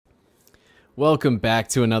Welcome back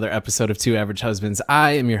to another episode of Two Average Husbands.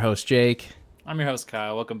 I am your host, Jake. I'm your host,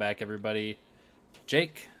 Kyle. Welcome back, everybody.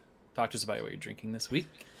 Jake, talk to us about what you're drinking this week.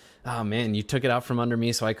 Oh man, you took it out from under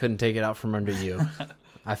me, so I couldn't take it out from under you.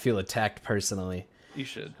 I feel attacked personally. You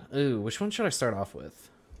should. Ooh, which one should I start off with?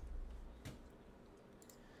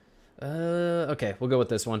 Okay, we'll go with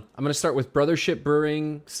this one. I'm going to start with Brothership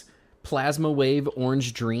Brewing's Plasma Wave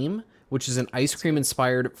Orange Dream, which is an ice cream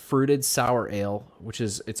inspired fruited sour ale, which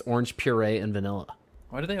is it's orange puree and vanilla.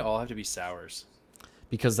 Why do they all have to be sours?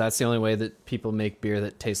 Because that's the only way that people make beer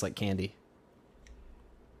that tastes like candy.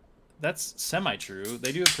 That's semi-true.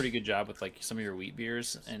 They do a pretty good job with like some of your wheat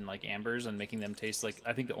beers and like ambers and making them taste like.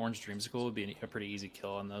 I think the orange dreamsicle would be a pretty easy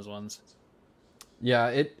kill on those ones.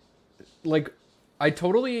 Yeah, I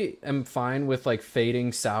totally am fine with like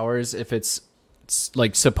fading sours if it's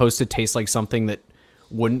like supposed to taste like something that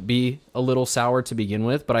wouldn't be a little sour to begin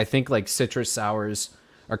with, but I think like citrus sours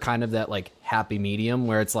are kind of that like happy medium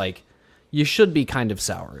where it's like you should be kind of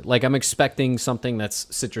sour. Like I'm expecting something that's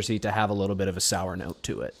citrusy to have a little bit of a sour note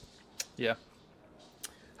to it. Yeah.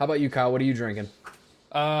 How about you, Kyle? What are you drinking?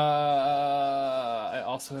 I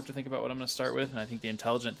also have to think about what I'm going to start with, and I think the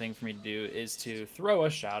intelligent thing for me to do is to throw a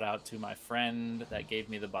shout out to my friend that gave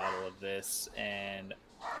me the bottle of this and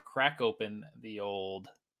crack open the old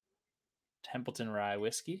Templeton Rye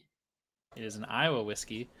whiskey. It is an Iowa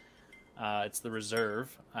whiskey. It's the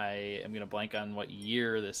Reserve. I am going to blank on what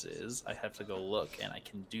year this is. I have to go look, and I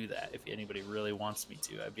can do that if anybody really wants me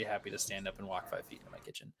to. I'd be happy to stand up and walk 5 feet into my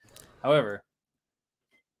kitchen. However,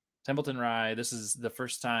 Templeton Rye, this is the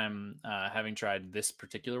first time having tried this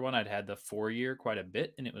particular one. I'd had the 4-year quite a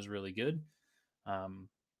bit, and it was really good. But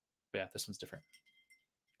yeah, this one's different.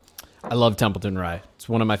 I love Templeton Rye. It's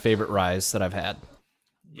one of my favorite ryes that I've had.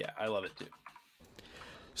 Yeah, I love it too.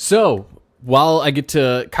 So, while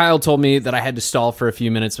Kyle told me that I had to stall for a few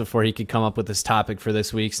minutes before he could come up with this topic for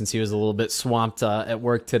this week since he was a little bit swamped at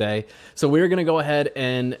work today. So we're going to go ahead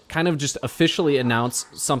and kind of just officially announce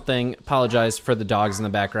something. Apologize for the dogs in the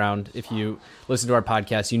background. If you listen to our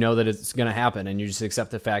podcast, you know that it's going to happen and you just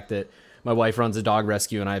accept the fact that my wife runs a dog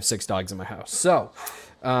rescue and I have 6 dogs in my house. So,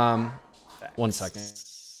 1 second.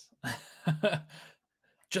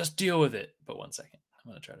 Just deal with it. But 1 second.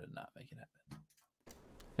 I'm going to try to not make it happen.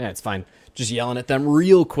 Yeah, it's fine. Just yelling at them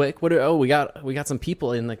real quick. We got some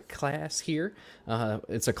people in the class here.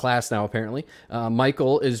 It's a class now, apparently.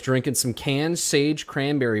 Michael is drinking some canned sage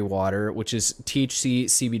cranberry water, which is THC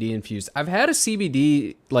CBD infused. I've had a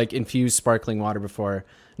CBD like infused sparkling water before.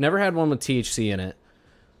 Never had one with THC in it.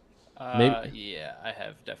 Yeah, I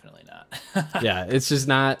have definitely not. Yeah, it's just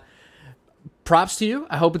not. Props to you.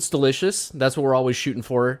 I hope it's delicious. That's what we're always shooting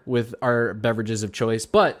for with our beverages of choice.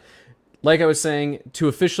 But like I was saying, to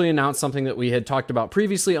officially announce something that we had talked about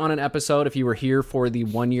previously on an episode, if you were here for the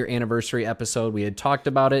 1-year anniversary episode, we had talked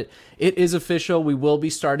about it. It is official. We will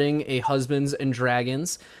be starting a Husbands and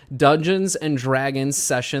Dragons, Dungeons and Dragons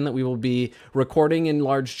session that we will be recording in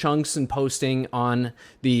large chunks and posting on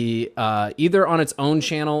the either on its own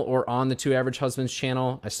channel or on the Two Average Husbands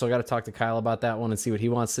channel. I still got to talk to Kyle about that one and see what he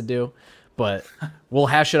wants to do, but we'll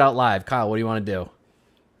hash it out live. Kyle, what do you want to do?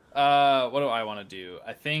 What do I want to do?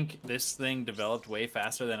 I think this thing developed way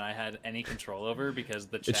faster than I had any control over because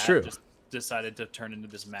the chat just decided to turn into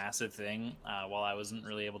this massive thing while I wasn't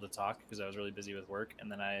really able to talk because I was really busy with work.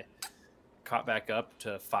 And then I caught back up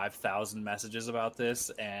to 5,000 messages about this.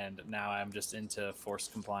 And now I'm just into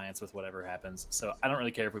forced compliance with whatever happens. So I don't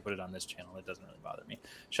really care if we put it on this channel. It doesn't really bother me.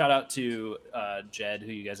 Shout out to Jed,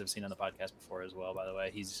 who you guys have seen on the podcast before as well, by the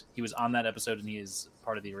way. He was on that episode and he is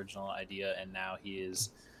part of the original idea. And now he is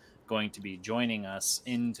going to be joining us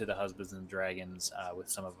into the Husbands and Dragons with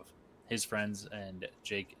some of his friends, and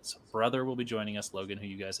Jake's brother will be joining us, Logan, who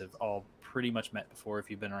you guys have all pretty much met before if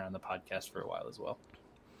you've been around the podcast for a while as well.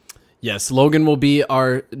 Yes, Logan will be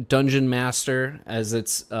our dungeon master, as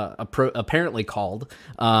it's apparently called.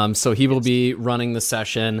 So he will be running the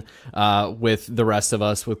session with the rest of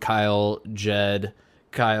us, with Kyle, Jed,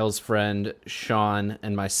 Kyle's friend, Sean,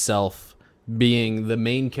 and myself being the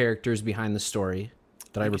main characters behind the story.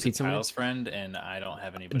 Did I repeat something? Kyle's friend, and I don't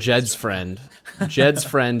have anybody. Jed's friend. Jed's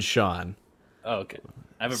friend, Sean. Oh, okay.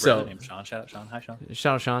 I have a brother named Sean. Shout out, Sean. Hi, Sean.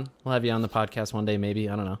 Shout out, Sean. We'll have you on the podcast one day, maybe.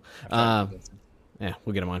 I don't know. Yeah,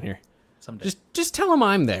 we'll get him on here. Someday. Just tell him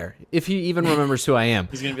I'm there, if he even remembers who I am.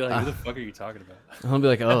 He's going to be like, who the fuck are you talking about? I'll be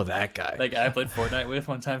like, oh, that guy. Like I played Fortnite with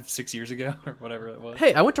one time 6 years ago, or whatever it was.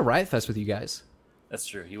 Hey, I went to Riot Fest with you guys. That's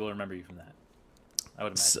true. He will remember you from that. I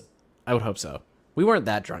would imagine. I would hope so. We weren't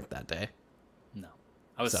that drunk that day. No.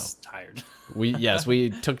 I was tired.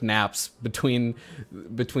 We took naps between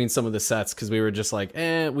some of the sets because we were just like,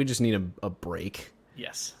 we just need a break.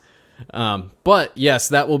 Yes. But yes,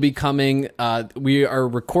 that will be coming. We are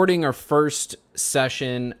recording our first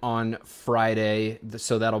session on Friday,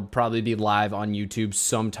 so that'll probably be live on YouTube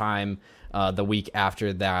sometime the week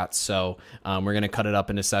after that. So we're going to cut it up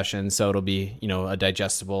into sessions, so it'll be, a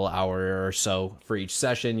digestible hour or so for each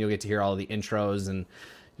session. You'll get to hear all the intros and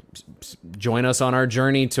join us on our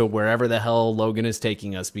journey to wherever the hell Logan is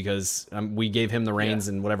taking us, because we gave him the reins,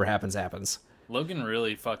 and whatever happens, happens. Logan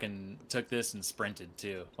really fucking took this and sprinted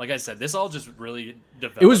too. Like I said, this all just really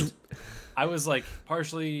developed. I was like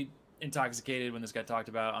partially intoxicated when this got talked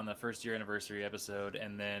about on the first year anniversary episode,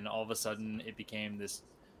 and then all of a sudden it became this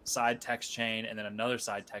side text chain, and then another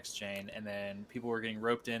side text chain, and then people were getting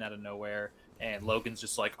roped in out of nowhere, and Logan's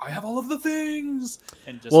just like, I have all of the things.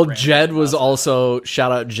 And just Jed was also,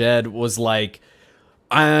 shout out Jed, was like,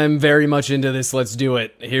 I'm very much into this, let's do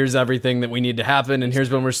it. Here's everything that we need to happen, and here's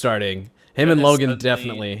when we're starting. Him and Logan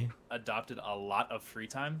definitely adopted a lot of free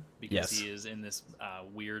time because he is in this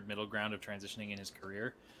weird middle ground of transitioning in his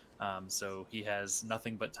career. So he has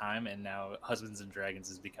nothing but time, and now Husbands and Dragons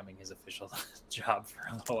is becoming his official job for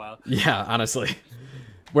a little while. Yeah, honestly.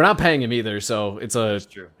 We're not paying him either, so it's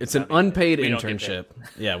an unpaid internship.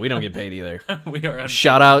 Yeah, we don't get paid either. We are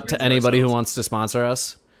shout out to anybody who wants to sponsor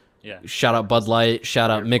us. Yeah. Shout out Bud Light, shout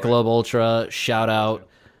out Michelob Ultra, shout out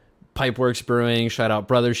Pipeworks Brewing, shout out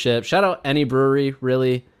Brothership, shout out any brewery,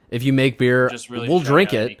 really. If you make beer, we'll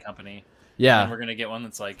drink it. Company. Yeah. And we're going to get one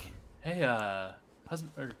that's like, hey,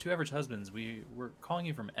 Two Average Husbands, we're calling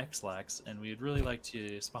you from X-Lax, and we'd really like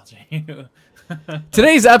to sponsor you.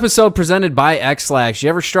 Today's episode presented by X-Lax. You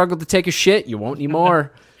ever struggled to take a shit? You won't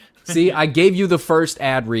anymore. See, I gave you the first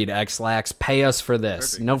ad read, X-Lax. Pay us for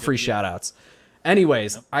this. Perfect. No free shout-outs.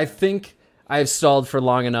 Anyways, I think I have stalled for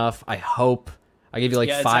long enough. I hope. I gave you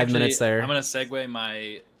 5 minutes there. I'm going to segue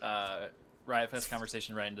my Riot Fest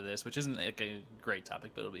conversation right into this, which isn't a great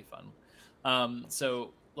topic, but it'll be fun.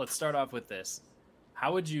 So let's start off with this.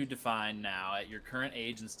 How would you define now, at your current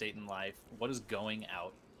age and state in life, what does going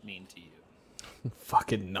out mean to you?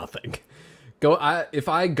 Fucking nothing. If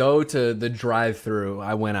I go to the drive-thru,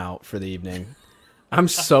 I went out for the evening. I'm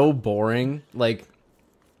so boring.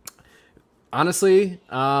 Honestly,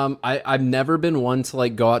 I've never been one to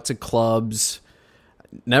go out to clubs.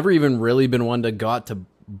 Never even really been one to go out to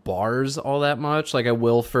bars all that much. I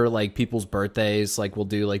will for people's birthdays. We'll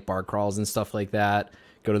do bar crawls and stuff like that.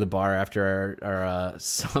 Go to the bar after our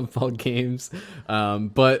softball games.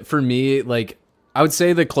 But for me, I would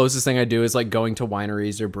say the closest thing I do is going to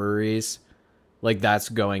wineries or breweries. That's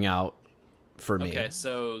going out for me. Okay,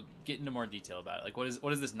 so get into more detail about it. What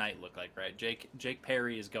does this night look like, right? Jake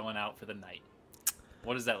Perry is going out for the night.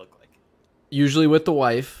 What does that look like? Usually with the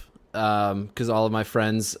wife, because all of my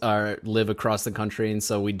friends live across the country, and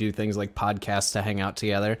so we do things like podcasts to hang out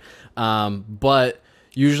together. But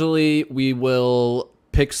usually we will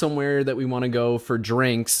pick somewhere that we want to go for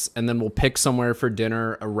drinks, and then we'll pick somewhere for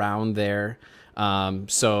dinner around there.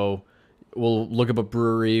 So we'll look up a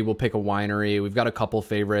brewery, we'll pick a winery. We've got a couple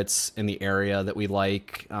favorites in the area that we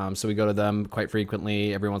like, so we go to them quite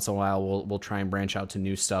frequently. Every once in a while, we'll try and branch out to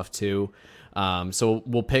new stuff too. So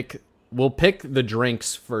we'll pick the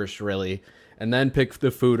drinks first, really, and then pick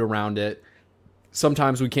the food around it.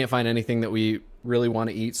 Sometimes we can't find anything that we really want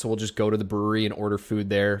to eat, so we'll just go to the brewery and order food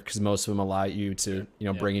there, because most of them allow you to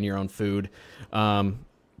bring in your own food.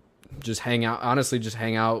 Just hang out, honestly,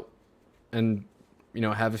 and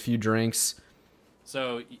have a few drinks.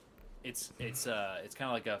 So it's kind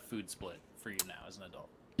of like a food split for you now as an adult.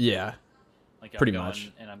 Yeah, pretty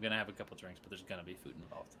much. And I'm gonna have a couple drinks, but there's gonna be food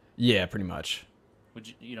involved. Yeah, pretty much.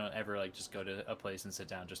 Would you don't ever just go to a place and sit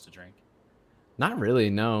down just to drink? Not really,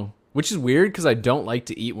 no. Which is weird, because I don't like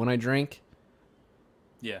to eat when I drink.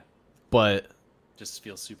 Yeah. But just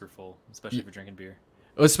feel super full, especially for drinking beer.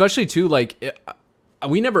 Especially too,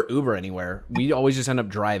 we never Uber anywhere. We always just end up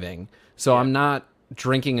driving. So I'm not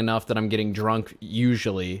drinking enough that I'm getting drunk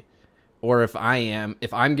usually. Or if I'm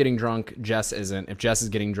getting drunk, Jess isn't. If Jess is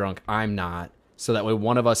getting drunk, I'm not. So that way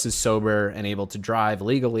one of us is sober and able to drive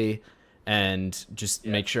legally and just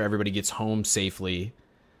make sure everybody gets home safely.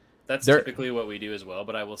 That's typically what we do as well.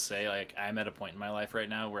 But I will say, I'm at a point in my life right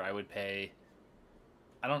now where I would pay,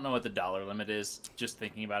 I don't know what the dollar limit is, just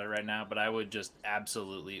thinking about it right now, but I would just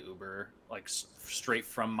absolutely Uber, straight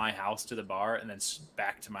from my house to the bar and then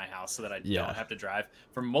back to my house, so that I don't have to drive,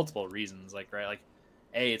 for multiple reasons.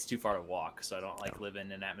 A, it's too far to walk, so I don't live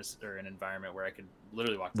in an atmosphere or an environment where I could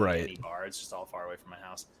literally walk to any bar. It's just all far away from my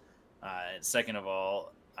house. Second of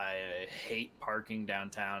all, I hate parking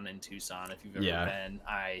downtown in Tucson. If you've ever been,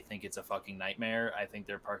 I think it's a fucking nightmare. I think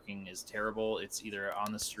their parking is terrible. It's either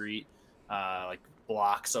on the street,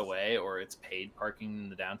 blocks away, or it's paid parking in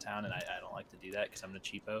the downtown, and I don't like to do that because I'm a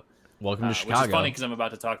cheapo. Welcome to Chicago. Which is funny because I'm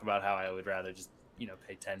about to talk about how I would rather just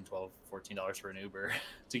pay $10, $12, $14 for an Uber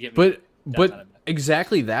to get me. But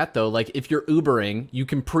exactly that though. Like if you're Ubering, you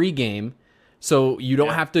can pregame, so you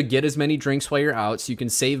don't have to get as many drinks while you're out, so you can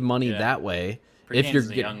save money that way. If you're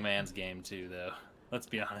a young man's game too, though. Let's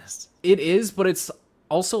be honest. It is, but it's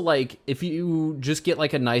also like if you just get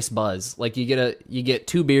like a nice buzz, like you get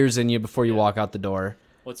 2 beers in you before you walk out the door.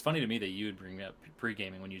 Well, it's funny to me that you would bring up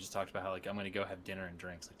pre-gaming when you just talked about how like I'm going to go have dinner and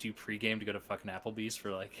drinks. Like, do you pre-game to go to fucking Applebee's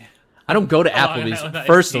for like? I don't go to Applebee's.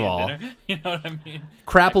 First of all, you know what I mean.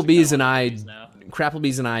 Crapplebee's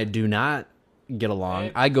and I do not get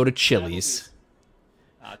along. I go to Chili's.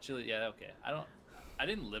 Chili's, yeah, okay. I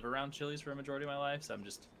didn't live around Chili's for a majority of my life, so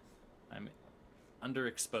I'm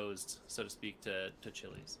underexposed, so to speak, to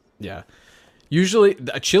Chili's. Yeah. Usually,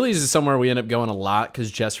 Chili's is somewhere we end up going a lot because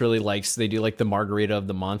Jess really likes, they do like the margarita of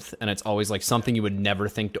the month, and it's always like something you would never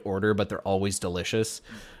think to order, but they're always delicious.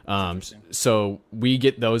 So we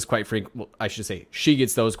get those quite frequently. Well, I should say she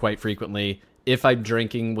gets those quite frequently. If I'm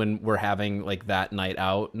drinking when we're having like that night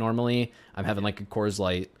out, normally I'm having like a Coors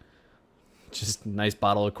Light, just a nice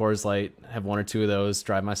bottle of Coors Light, have 1 or 2 of those,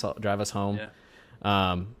 drive us home.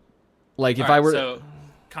 Yeah. Like if I were... So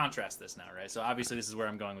contrast this now, right? So obviously this is where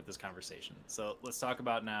I'm going with this conversation. So let's talk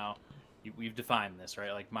about now, we've defined this,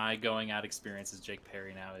 right? Like my going out experience as Jake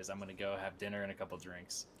Perry now is I'm going to go have dinner and a couple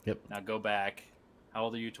drinks. Yep. Now go back. How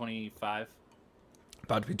old are you? 25?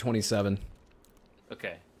 About to be 27.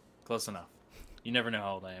 Okay. Close enough. You never know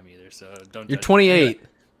how old I am either, so don't. You're 28. Anyway,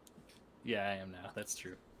 yeah, I am now. That's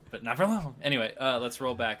true. But not for long. Anyway, let's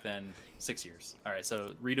roll back then 6 years. All right,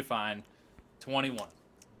 so redefine 21.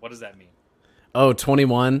 What does that mean? Oh,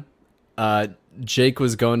 21. Jake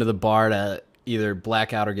was going to the bar to either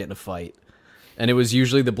black out or get in a fight. And it was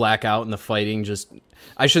usually the blackout and the fighting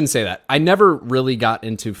I shouldn't say that. I never really got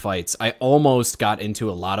into fights. I almost got into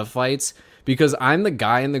a lot of fights because I'm the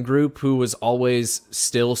guy in the group who was always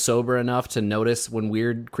still sober enough to notice when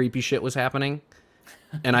weird, creepy shit was happening.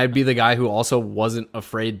 And I'd be the guy who also wasn't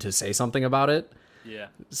afraid to say something about it. Yeah.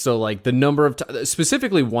 So like the number of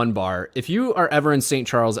specifically one bar, if you are ever in St.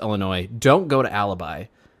 Charles, Illinois, don't go to Alibi.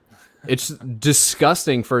 It's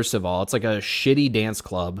disgusting. First of all, it's like a shitty dance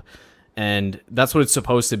club, and that's what it's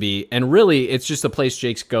supposed to be. And really, it's just a place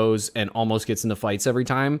Jake goes and almost gets into fights every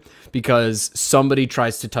time because somebody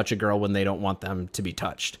tries to touch a girl when they don't want them to be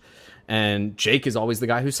touched. And Jake is always the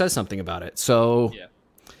guy who says something about it. So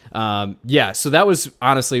so that was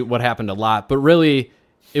honestly what happened a lot, but really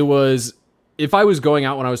it was, if I was going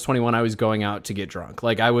out when I was 21, I was going out to get drunk.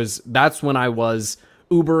 Like that's when I was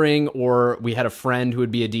Ubering, or we had a friend who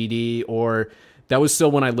would be a DD, or that was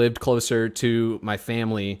still when I lived closer to my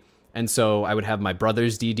family. And so I would have my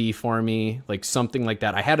brother's DD for me, like something like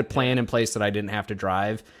that. I had a plan in place that I didn't have to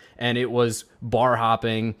drive, and it was bar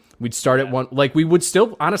hopping. We'd start at one, like we would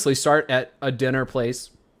still honestly start at a dinner place.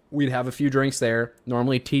 We'd have a few drinks there,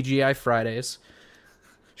 normally TGI Fridays.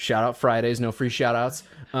 Shout out Fridays, no free shout outs.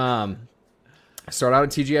 Start out at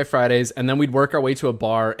TGI Fridays, and then we'd work our way to a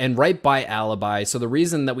bar and right by Alibi. So the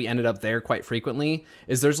reason that we ended up there quite frequently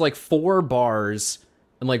is there's like 4 bars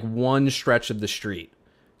in like one stretch of the street.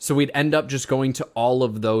 So we'd end up just going to all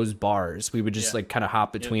of those bars. We would just like kind of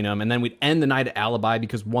hop between them. And then we'd end the night at Alibi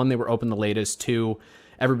because 1, they were open the latest. 2,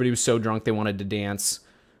 everybody was so drunk they wanted to dance,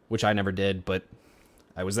 which I never did, but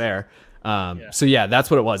I was there. So yeah, that's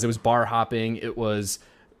what it was. It was bar hopping. It was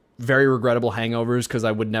very regrettable hangovers because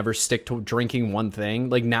I would never stick to drinking one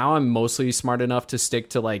thing. Like now I'm mostly smart enough to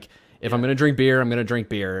stick to like, if I'm going to drink beer, I'm going to drink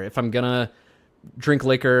beer. If I'm going to drink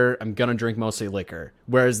liquor, I'm going to drink mostly liquor.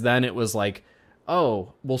 Whereas then it was like,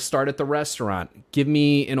 oh, we'll start at the restaurant. Give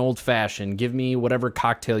me an old fashioned. Give me whatever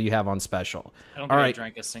cocktail you have on special. I don't think I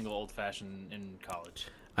drank a single old fashioned in college.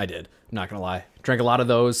 I did. Not going to lie. Drank a lot of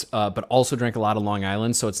those, but also drank a lot of Long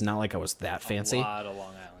Island. So it's not like I was that fancy. A lot of Long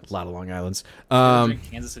Island. A lot of Long Islands.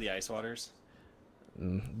 Drink Kansas City Ice Waters?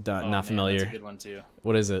 Not familiar. That's a good one too.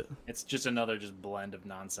 What is it? It's just another blend of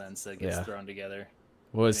nonsense that gets thrown together.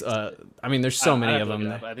 I mean, there's so many of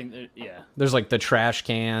them. I think there's like the trash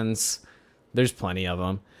cans. There's plenty of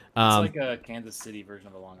them. It's like a Kansas City version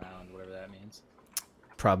of a Long Island, whatever that means.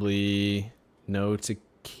 Probably no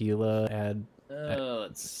tequila.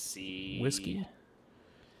 Let's see. Whiskey.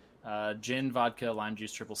 Gin, vodka, lime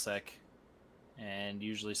juice, triple sec, and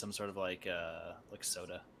usually some sort of like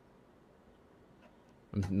soda.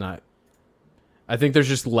 I think there's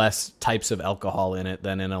just less types of alcohol in it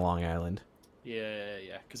than in a Long Island.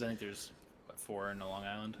 Yeah. Because I think there's 4 in a Long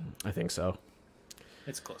Island. I think so.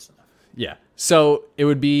 It's close enough. Yeah. So it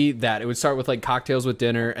would be that. It would start with like cocktails with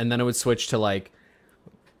dinner, and then it would switch to like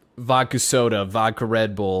vodka soda, vodka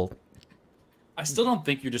Red Bull. I still don't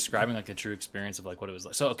think you're describing like a true experience of like what it was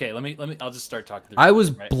like. So okay, let me. I'll just start talking through. I was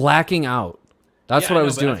blacking out. That's what I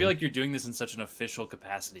was doing. I feel like you're doing this in such an official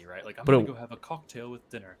capacity, right? Like I'm gonna go have a cocktail with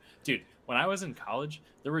dinner, dude. When I was in college,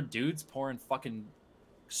 there were dudes pouring fucking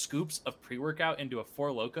scoops of pre-workout into a Four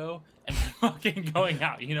Loko and fucking going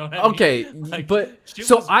out. You know what I mean? Okay, like, but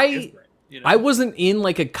so I wasn't in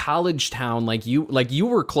like a college town like you. Like you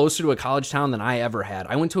were closer to a college town than I ever had.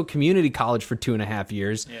 I went to a community college for 2.5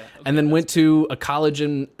 years, and then went to a college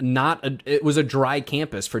and it was a dry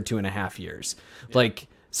campus for 2.5 years. Yeah. Like.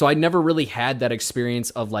 So I never really had that experience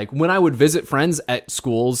of like when I would visit friends at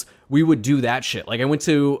schools, we would do that shit. Like I went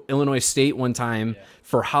to Illinois State one time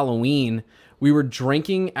for Halloween. We were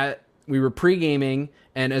pre-gaming,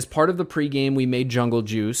 and as part of the pre-game, we made jungle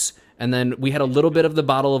juice. And then we had a little bit of the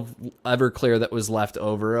bottle of Everclear that was left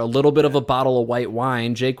over, a little bit of a bottle of white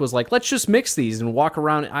wine. Jake was like, let's just mix these and walk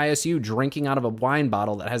around ISU drinking out of a wine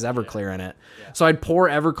bottle that has Everclear in it. Yeah. So I'd pour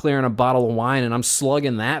Everclear in a bottle of wine, and I'm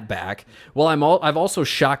slugging that back. Well, I've also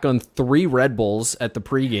shotgunned 3 Red Bulls at the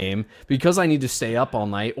pregame because I need to stay up all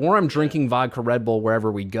night, or I'm drinking vodka Red Bull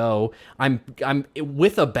wherever we go. I'm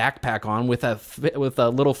with a backpack on with a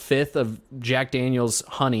little fifth of Jack Daniel's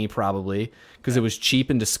honey probably, because it was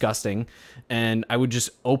cheap and disgusting, and I would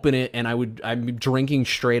just open it, and I'm drinking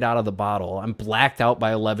straight out of the bottle. I'm blacked out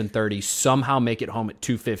by 11:30. Somehow make it home at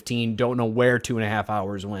 2:15. Don't know where 2.5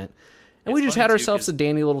 hours went, and we just had ourselves a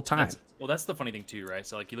dandy little time. That's the funny thing too, right?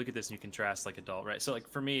 So like you look at this and you contrast like adult, right? So like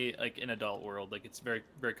for me, like in adult world, like it's very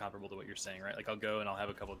very comparable to what you're saying, right? Like I'll go and I'll have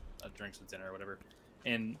a couple of drinks with dinner or whatever,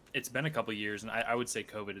 and it's been a couple years, and I would say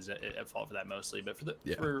COVID is at fault for that mostly, but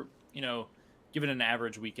for you know. Given an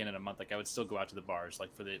average weekend in a month, like I would still go out to the bars,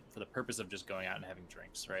 like for the purpose of just going out and having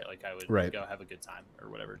drinks, right? Like I would go have a good time or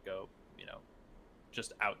whatever, go,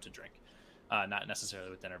 just out to drink, not necessarily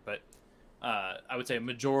with dinner, but I would say a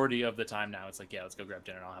majority of the time now it's like, let's go grab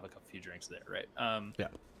dinner and I'll have a few drinks there, right?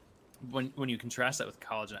 When you contrast that with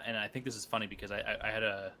college, and I think this is funny because I had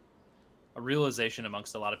a realization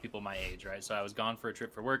amongst a lot of people my age, right? So I was gone for a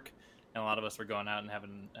trip for work, and a lot of us were going out and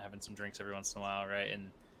having some drinks every once in a while, right?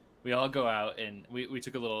 And we all go out, and we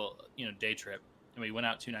took a little, day trip, and we went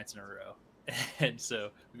out 2 nights in a row. And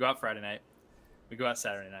so we go out Friday night, we go out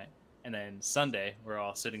Saturday night, and then Sunday we're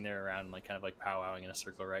all sitting there around like kind of like powwowing in a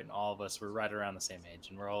circle, right? And all of us were right around the same age,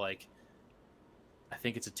 and we're all like, I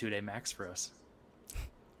think it's a 2-day max for us.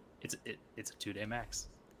 It's a 2-day max.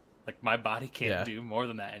 Like my body can't do more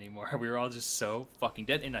than that anymore. We were all just so fucking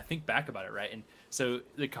dead. And I think back about it, right? And so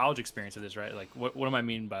the college experience of this, right? Like what do I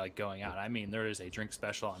mean by like going out? I mean, there is a drink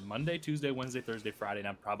special on Monday, Tuesday, Wednesday, Thursday, Friday, and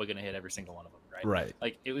I'm probably going to hit every single one of them, right? Right.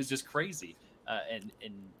 Like it was just crazy. And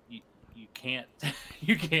you can't,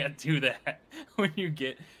 you can't do that when you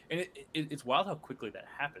get, and it's wild how quickly that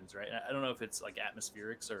happens, right? And I don't know if it's like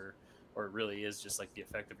atmospherics or it really is just like the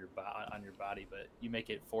effect of your on your body, but you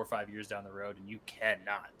make it 4 or 5 years down the road and you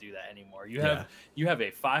cannot do that anymore. You have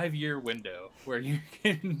a 5-year window where you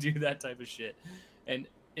can do that type of shit. And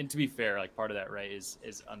to be fair, like part of that, right, is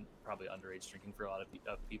probably underage drinking for a lot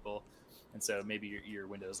of people. And so maybe your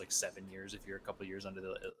window is like 7 years if you're a couple of years under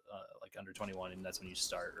the under 21, and that's when you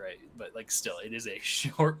start, right? But like still, it is a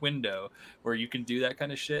short window where you can do that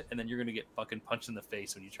kind of shit, and then you're gonna get fucking punched in the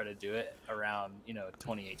face when you try to do it around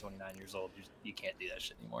 28, 29 years old. You can't do that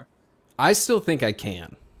shit anymore. I still think I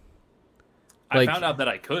can. I found out that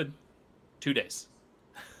I could 2 days.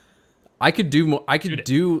 I could do more. I could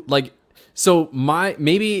do like. So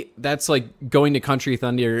maybe that's like going to Country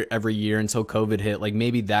Thunder every year until COVID hit. Like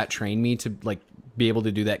maybe that trained me to like be able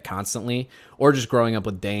to do that constantly, or just growing up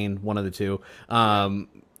with Dane, one of the two,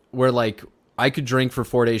 where like I could drink for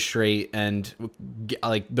 4 days straight, and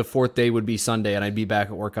like the 4th day would be Sunday, and I'd be back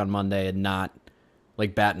at work on Monday and not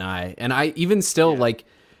like bat an eye. And I even still like,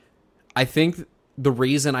 I think the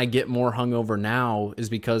reason I get more hungover now is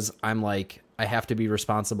because I'm like, I have to be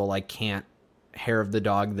responsible. I can't hair of the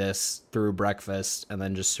dog this through breakfast and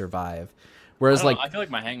then just survive. Whereas I feel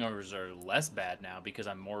like my hangovers are less bad now because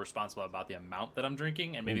I'm more responsible about the amount that I'm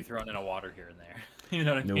drinking and maybe throwing in a water here and there. You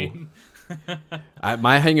know what I mean?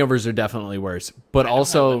 My hangovers are definitely worse, but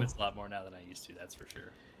also it's a lot more now than I used to. That's for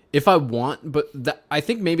sure. If I want, but I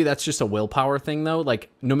think maybe that's just a willpower thing though.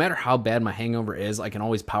 Like no matter how bad my hangover is, I can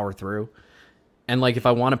always power through. And like if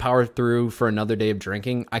I want to power through for another day of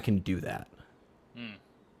drinking, I can do that.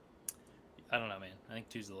 I don't know, man. I think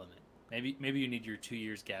 2's the limit. Maybe you need your 2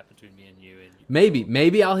 years gap between me and you.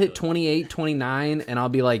 Maybe I'll hit 28, 29, and I'll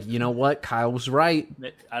be like, you know what? Kyle was right.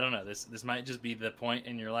 I don't know. This might just be the point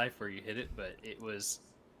in your life where you hit it, but it was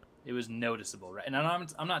noticeable, right? And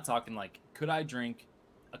I'm not talking like, could I drink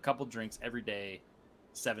a couple drinks every day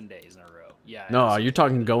 7 days in a row. Yeah. No, you're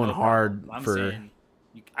talking going hard I'm for. saying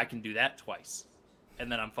I can do that twice,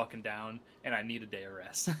 and then I'm fucking down, and I need a day of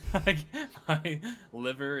rest. Like my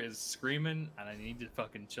liver is screaming, and I need to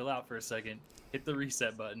fucking chill out for a second, hit the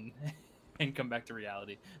reset button, and come back to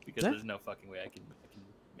reality because there's no fucking way I can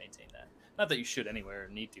maintain that. Not that you should anywhere or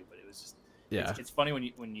need to, but it was just it's funny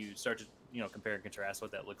when you start to compare and contrast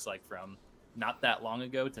what that looks like from not that long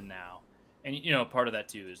ago to now. And part of that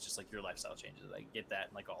too is just like your lifestyle changes. I get that,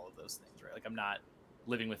 and like all of those things, right? Like I'm not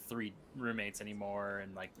living with 3 roommates anymore,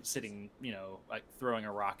 and like sitting, like throwing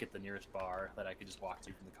a rock at the nearest bar that I could just walk to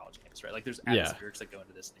from the college campus, right? Like there's atmospherics that go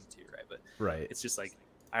into this thing too, right? But it's just like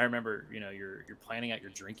I remember, you're planning out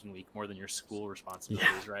your drinking week more than your school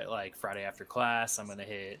responsibilities, right? Like Friday after class, I'm gonna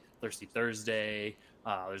hit Thirsty Thursday.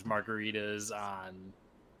 There's margaritas on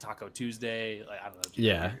Taco Tuesday. Like I don't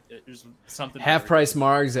know. There's something half price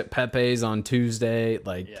margs at Pepe's on Tuesday.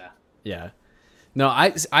 Like yeah. No,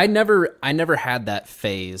 I never had that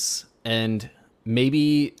phase, and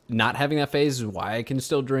maybe not having that phase is why I can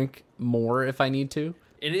still drink more if I need to.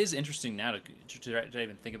 It is interesting now to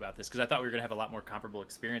even think about this, because I thought we were going to have a lot more comparable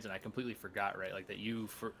experience, and I completely forgot, right? Like that you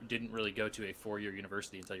didn't really go to a 4-year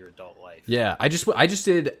university until your adult life. Yeah, I just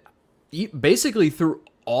did basically through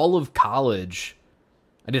all of college.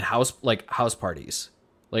 I did house parties.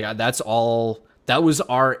 Like that's all. That was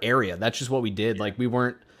our area. That's just what we did. Yeah. Like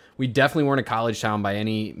we definitely weren't a college town by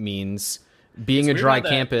any means. Being a dry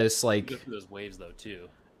campus, like you go through those waves though too.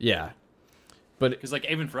 Yeah. But because like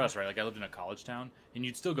even for us, right? Like I lived in a college town, and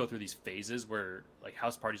you'd still go through these phases where like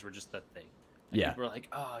house parties were just that thing. And people were like,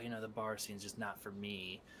 oh, the bar scene's just not for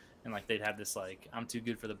me, and like they'd have this like I'm too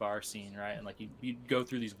good for the bar scene, right? And like you'd go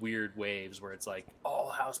through these weird waves where it's like all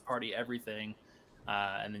house party everything,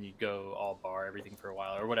 and then you'd go all bar everything for a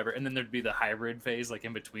while or whatever, and then there'd be the hybrid phase like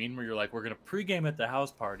in between where you're like we're gonna pregame at the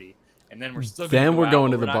house party. And then we're still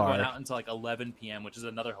going to the bar. We're not going out until like 11 p.m., which is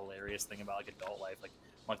another hilarious thing about like adult life.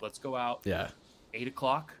 Like let's go out. Yeah. 8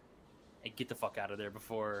 o'clock and get the fuck out of there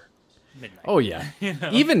before midnight. Oh yeah.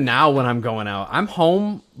 Even now when I'm going out, I'm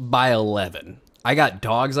home by 11. I got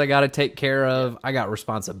dogs I got to take care of. I got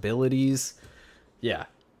responsibilities. Yeah.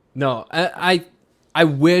 No, I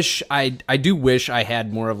wish I do wish I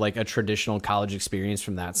had more of like a traditional college experience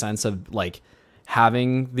from that sense of like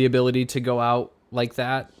having the ability to go out like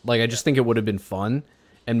that. Like I just think it would have been fun,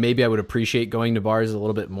 and maybe I would appreciate going to bars a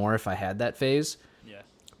little bit more if I had that phase. Yeah.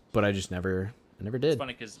 But I just never did. It's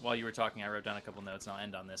funny because while you were talking, I wrote down a couple notes, and I'll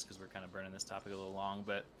end on this because we're kind of burning this topic a little long.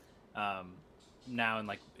 But now, and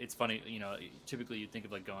like it's funny, typically you think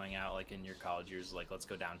of like going out like in your college years, like let's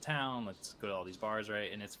go downtown, let's go to all these bars,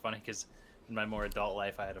 right? And it's funny because in my more adult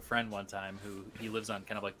life, I had a friend one time who he lives on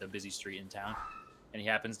kind of like the busy street in town, and he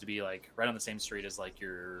happens to be like right on the same street as like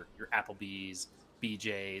your Applebee's,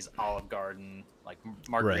 BJ's, Olive Garden, like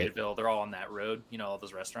Margaritaville. Right. They're all on that road, all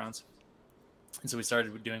those restaurants. And so we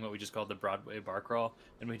started doing what we just called the Broadway bar crawl,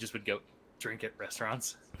 and we just would go drink at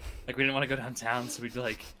restaurants. Like we didn't want to go downtown, so we'd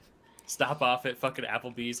like stop off at fucking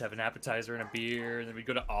Applebee's, have an appetizer and a beer, and then we'd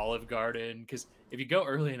go to Olive Garden, because if you go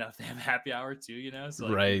early enough, they have happy hour too, so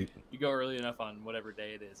like, right. You go early enough on whatever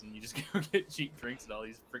day it is, and you just go get cheap drinks at all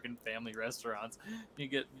these freaking family restaurants. You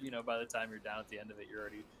get, by the time you're down at the end of it, you're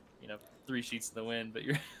already 3 sheets to the wind, but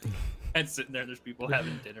you're and sitting there, there's people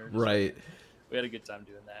having dinner. Right. We had a good time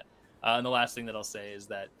doing that. And the last thing that I'll say is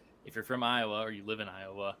that if you're from Iowa or you live in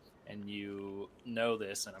Iowa and you know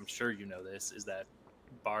this, and I'm sure you know this, is that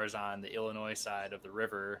bars on the Illinois side of the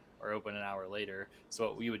river are open an hour later. So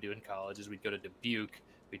what we would do in college is we'd go to Dubuque,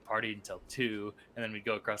 we'd party until 2, and then we'd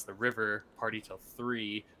go across the river, party till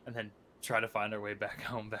 3, and then try to find our way back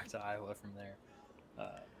home, back to Iowa from there.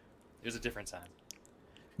 It was a different time.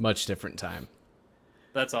 Much different time.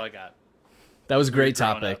 That's all I got. That was a great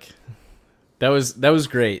topic. That was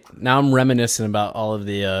great. Now I'm reminiscing about all of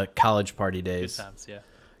the college party days. Good times, yeah.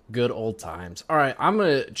 Good old times. All right, I'm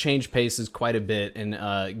going to change paces quite a bit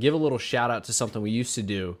and give a little shout out to something we used to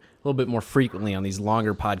do a little bit more frequently on these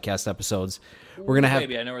longer podcast episodes. We're going to have,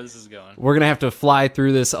 maybe I know where this is going. We're going to have to fly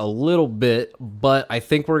through this a little bit, but I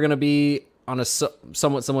think we're going to be on a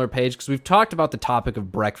somewhat similar page because we've talked about the topic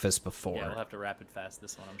of breakfast before. Yeah, we'll have to rapid fast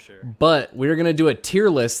this one, I'm sure. But we're going to do a tier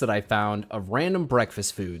list that I found of random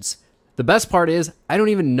breakfast foods. The best part is I don't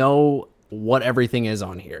even know what everything is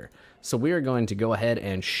on here. So we are going to go ahead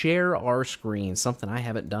and share our screen, something I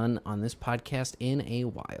haven't done on this podcast in a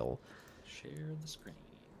while. Share the screen.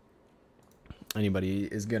 Anybody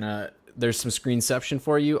is going to... There's some screenception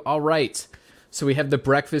for you. All right. So we have the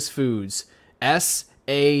breakfast foods. S,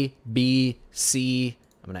 A, B, C.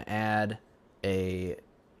 I'm going to add a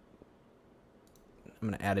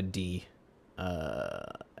D.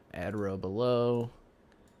 Add row below.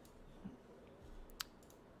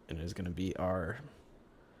 and is going to be our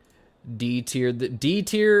D tier. The D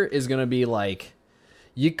tier is going to be like,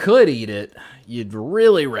 you could eat it, you'd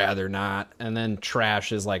really rather not, and then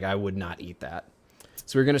trash is like, I would not eat that.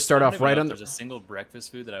 So we're going to start off right on there's a single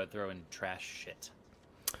breakfast food that I would throw in trash shit.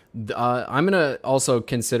 I'm going to also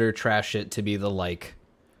consider trash shit to be the like,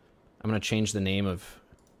 I'm going to change the name of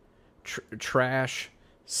trash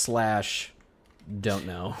 / don't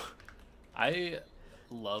know. I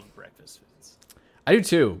love breakfast foods. I do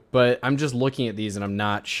too, but I'm just looking at these and I'm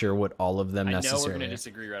not sure what all of them I necessarily. know we're going to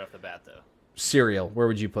disagree right off the bat, though. Cereal, where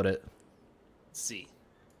would you put it? C.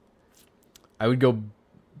 I would go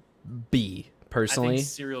B, personally. I think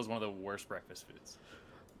cereal is one of the worst breakfast foods.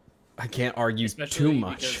 I can't argue Especially too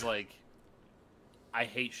much. Because, like, I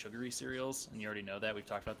hate sugary cereals, and you already know that. We've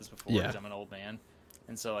talked about this before because I'm an old man.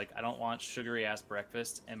 And so, like, I don't want sugary-ass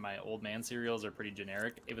breakfast, and my old man cereals are pretty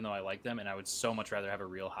generic, even though I like them, and I would so much rather have a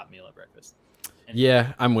real hot meal at breakfast. And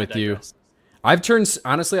yeah, I'm with you.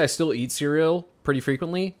 Honestly, I still eat cereal pretty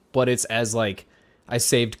frequently, but it's as, like, I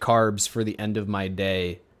saved carbs for the end of my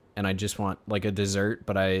day, and I just want, like, a dessert,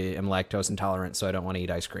 but I am lactose intolerant, so I don't want to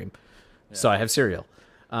eat ice cream. Yeah. So I have cereal.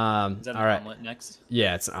 Is that an omelet next?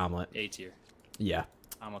 Yeah, it's an omelet. A tier. Yeah.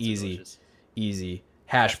 Omelets easy.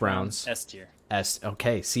 Hash browns. S tier.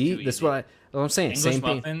 Okay, see? This is what I'm saying. English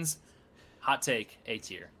muffins, hot take, A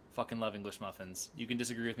tier. Fucking love English muffins. You can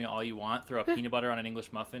disagree with me all you want. Throw a peanut butter on an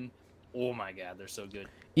English muffin. Oh my god, they're so good.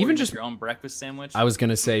 Even just your own breakfast sandwich. I was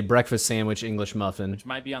gonna say breakfast sandwich, English muffin, which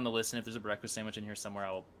might be on the list. And if there's a breakfast sandwich in here somewhere,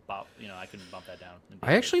 I will bop. I can bump that down.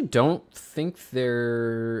 I actually don't think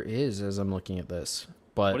there is, as I'm looking at this.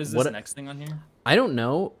 But what is this next thing on here? I don't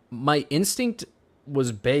know. My instinct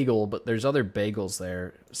was bagel, but there's other bagels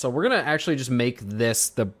there. So we're gonna actually just make this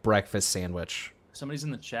the breakfast sandwich. Somebody's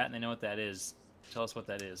in the chat and they know what that is. Tell us what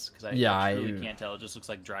that is, because I really can't tell. It just looks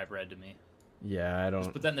like dry bread to me. Yeah, I don't.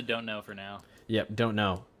 Just put that in the don't know for now. Yep, don't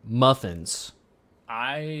know. Muffins.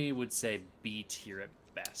 I would say B tier at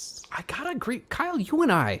best. I gotta agree. Kyle, you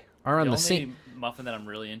and I are on the same. The only muffin that I'm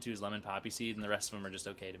really into is lemon poppy seed, and the rest of them are just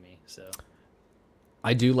okay to me. So.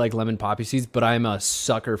 I do like lemon poppy seeds, but I'm a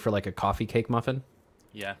sucker for like a coffee cake muffin.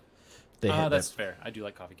 Yeah. That's fair. I do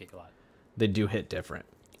like coffee cake a lot. They do hit different.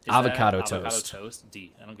 Avocado toast. Avocado toast.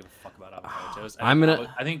 D. I don't give a fuck about avocado toast.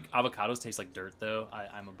 I think avocados taste like dirt, though.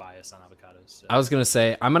 I'm a bias on avocados. So. I was gonna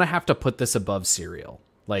say I'm gonna have to put this above cereal.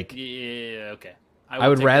 Like. Yeah. Okay. I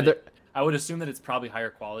would rather. I would assume that it's probably higher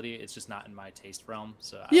quality. It's just not in my taste realm.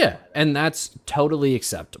 So. And that's totally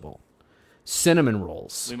acceptable. Cinnamon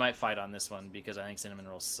rolls. We might fight on this one because I think cinnamon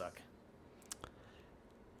rolls suck.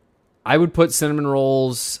 I would put cinnamon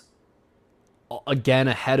rolls again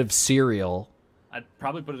ahead of cereal. I'd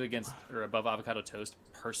probably put it against or above avocado toast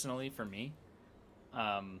personally for me.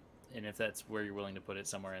 And if that's where you're willing to put it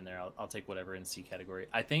somewhere in there, I'll take whatever in C category.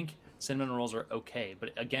 I think cinnamon rolls are okay, but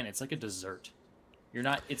again, it's like a dessert. You're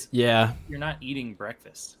not eating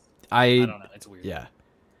breakfast. I don't know. It's weird. Yeah.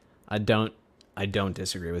 I don't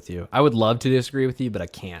disagree with you. I would love to disagree with you, but I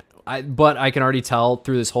can't. But I can already tell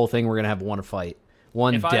through this whole thing we're gonna have one fight.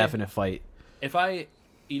 Definite fight. If I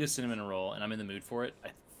eat a cinnamon roll and I'm in the mood for it, I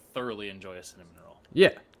thoroughly enjoy a cinnamon roll.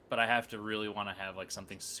 Yeah. But I have to really want to have like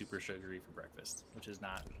something super sugary for breakfast, which is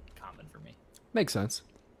not common for me. Makes sense.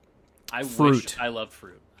 Wish I loved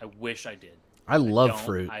fruit. I wish I did. I love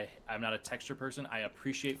fruit. I'm not a texture person. I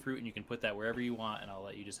appreciate fruit, and you can put that wherever you want, and I'll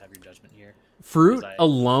let you just have your judgment here. Fruit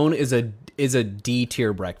alone is a D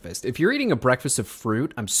tier breakfast. If you're eating a breakfast of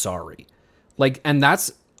fruit, I'm sorry.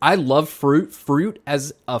 I love fruit. Fruit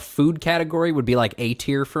as a food category would be like A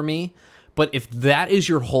tier for me. But if that is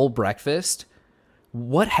your whole breakfast,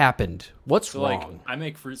 what happened? What's wrong? Like, I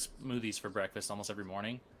make fruit smoothies for breakfast almost every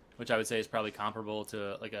morning, which I would say is probably comparable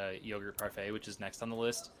to like a yogurt parfait, which is next on the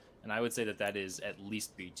list. And I would say that is at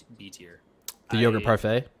least B tier. The yogurt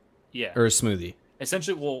parfait? Yeah. Or a smoothie?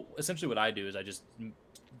 Essentially what I do is I just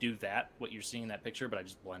do what you're seeing in that picture, but I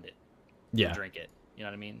just blend it. Yeah. Drink it. You know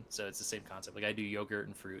what I mean? So it's the same concept. Like I do yogurt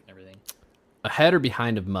and fruit and everything. Ahead or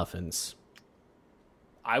behind of muffins?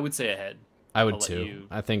 I would say ahead. I would too.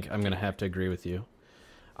 I think I'm going to have to agree with you.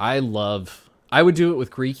 I would do it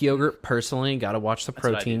with Greek yogurt personally. Got to watch the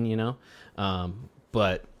protein, you know?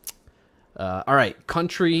 But... all right,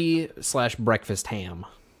 country / breakfast ham.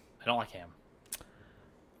 I don't like ham.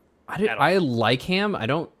 I like ham. I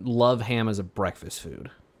don't love ham as a breakfast food.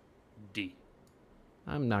 D.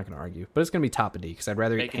 I'm not going to argue, but it's going to be top of D because I'd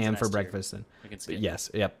rather eat ham for breakfast than. Yes,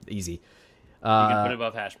 yep, easy. You can put it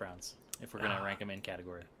above hash browns if we're going to rank them in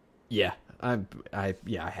category. Yeah, I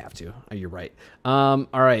have to. You're right. All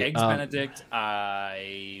right. Eggs Benedict.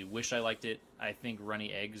 I wish I liked it. I think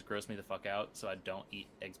runny eggs gross me the fuck out, so I don't eat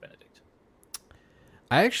Eggs Benedict.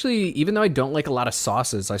 I actually, even though I don't like a lot of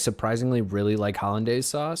sauces, I surprisingly really like hollandaise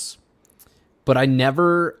sauce. But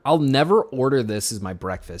I'll never order this as my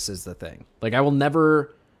breakfast is the thing. Like I will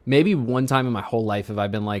never, maybe one time in my whole life have I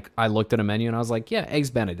been like, I looked at a menu and I was like, yeah,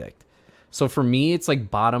 eggs Benedict. So for me, it's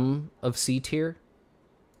like bottom of C tier.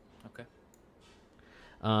 Okay.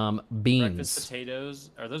 Beans. Breakfast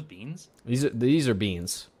potatoes. Are those beans? These are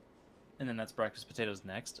beans. And then that's breakfast potatoes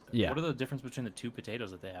next? Yeah. What are the difference between the two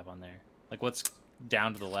potatoes that they have on there? Like what's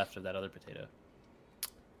down to the left of that other potato?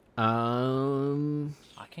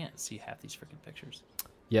 I can't see half these freaking pictures.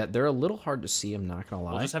 Yeah, they're a little hard to see. I'm not gonna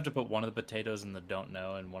lie. We'll just have to put one of the potatoes in the don't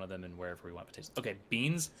know and one of them in wherever we want potatoes. Okay,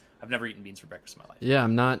 beans. I've never eaten beans for breakfast in my life. Yeah,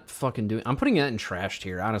 I'm not fucking doing. I'm putting that in trash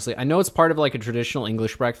tier. Honestly, I know it's part of like a traditional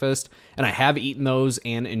English breakfast, and I have eaten those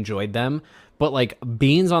and enjoyed them. But like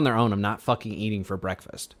beans on their own, I'm not fucking eating for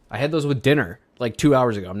breakfast. I had those with dinner like 2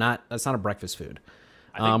 hours ago. That's not a breakfast food.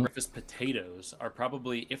 I think breakfast potatoes are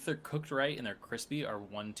probably, if they're cooked right and they're crispy, are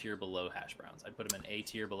one tier below hash browns. I'd put them in A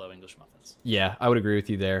tier below English muffins. Yeah, I would agree with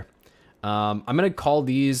you there. I'm gonna call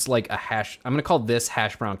these like a hash. I'm gonna call this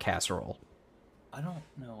hash brown casserole. I don't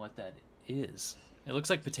know what that is. It looks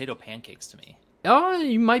like potato pancakes to me. Oh,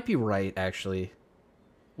 you might be right, actually.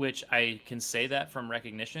 Which I can say that from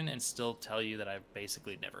recognition and still tell you that I've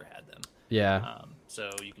basically never had them. Yeah. So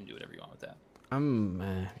you can do whatever you want with that.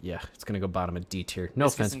 Yeah, it's gonna go bottom of D tier. No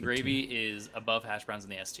Biscuits offense. and gravy is above hash browns in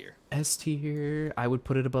the S tier. S tier. I would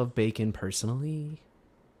put it above bacon personally.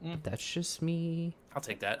 That's just me. I'll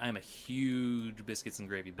take that. I'm a huge biscuits and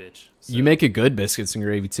gravy bitch. So You make a good biscuits and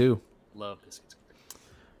gravy too. love biscuits and gravy.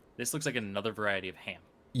 This looks like another variety of ham.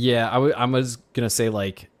 Yeah, I was gonna say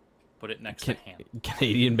like Put it next to ham.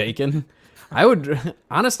 Canadian bacon. I would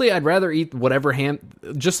honestly, I'd rather eat whatever ham.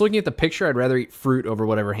 Just looking at the picture, I'd rather eat fruit over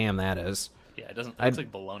whatever ham that is. Yeah, it doesn't. It looks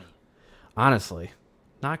like bologna. Honestly,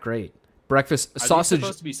 not great. Breakfast Are sausage. these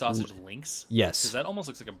supposed to be sausage links? Yes. Because that almost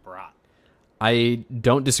looks like a brat. I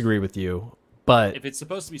don't disagree with you, but If it's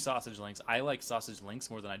supposed to be sausage links, I like sausage links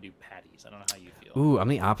more than I do patties. I don't know how you feel. ooh, I'm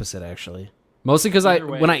the opposite actually. Mostly because Either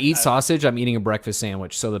way, when I eat sausage, I'm eating a breakfast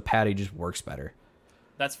sandwich, so the patty just works better.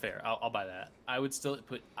 That's fair. I'll buy that. I would still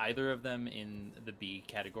put either of them in the B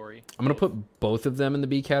category. I'm gonna put both of them in the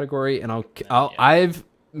B category, and Yeah. I've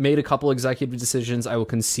made a couple executive decisions. I will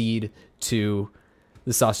concede to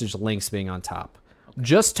the sausage links being on top. Okay.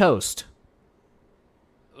 Just toast.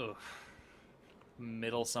 Ugh.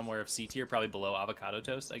 Middle somewhere of C tier, probably below avocado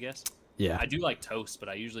toast, I guess. Yeah, I do like toast, but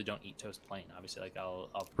I usually don't eat toast plain. Obviously, like I'll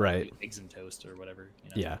right. eat eggs and toast or whatever. You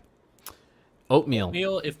know? Yeah. Oatmeal.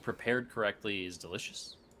 Oatmeal, if prepared correctly, is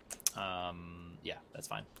delicious. Yeah, that's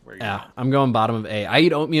fine. Where are you going? I'm going bottom of A. I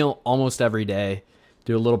eat oatmeal almost every day.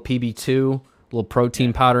 Do a little PB2, a little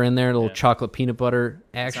protein powder in there, a little chocolate peanut butter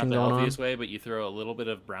action It's not going the on. healthiest way, but you throw a little bit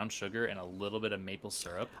of brown sugar and a little bit of maple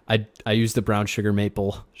syrup. I use the brown sugar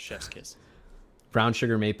maple. Chef's kiss. Brown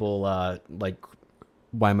sugar maple. Like,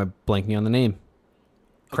 why am I blanking on the name?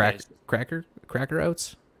 Cracker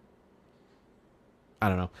oats. I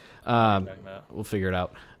don't know. We'll figure it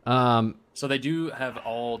out. So they do have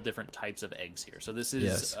all different types of eggs here. So this is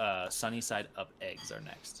Yes. sunny side up eggs are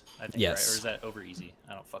next. I think, Yes. right? Or is that over easy?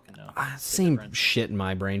 I don't fucking know. Same difference. shit in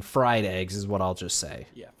my brain. Fried eggs is what I'll just say.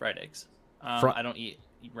 Yeah, fried eggs. I don't eat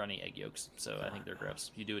runny egg yolks, so I think they're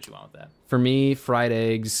gross. You do what you want with that. For me, fried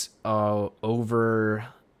eggs over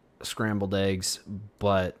scrambled eggs,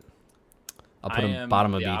 but I'll put them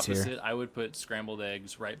bottom of B tier. I would put scrambled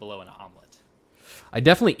eggs right below an omelet. I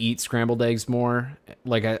definitely eat scrambled eggs more.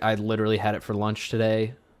 Like I literally had it for lunch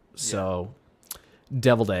today. So,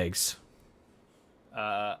 deviled eggs.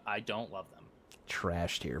 I don't love them.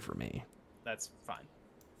 Trashed here for me. That's fine.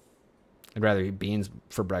 I'd rather eat beans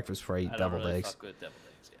for breakfast before I eat deviled really eggs. Fuck with deviled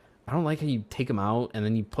eggs. Yeah. I don't like how you take them out and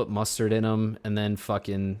then you put mustard in them and then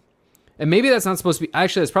fucking... And maybe that's not supposed to be...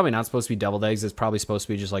 Actually, it's probably not supposed to be deviled eggs. It's probably supposed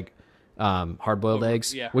to be just like hard-boiled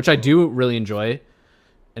eggs, which I do really enjoy.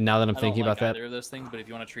 And now that I'm thinking about that... either of those things, but if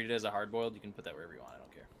you want to treat it as a hard-boiled, you can put that wherever you want. I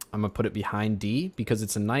don't care. I'm going to put it behind D because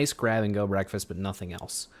it's a nice grab-and-go breakfast, but nothing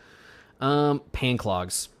else. Pan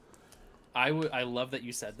clogs. I love that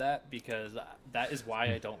you said that because that is why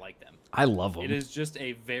I don't like them. I love them. It is just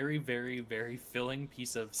a very, very, very filling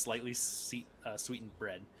piece of slightly sweetened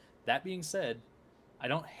bread. That being said, I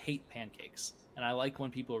don't hate pancakes. And I like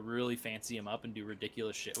when people really fancy them up and do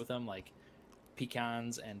ridiculous shit with them, like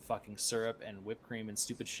pecans and fucking syrup and whipped cream and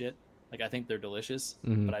stupid shit. Like, I think they're delicious,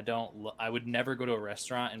 but I would never go to a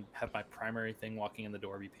restaurant and have my primary thing walking in the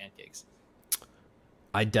door be pancakes.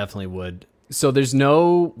 I definitely would. So there's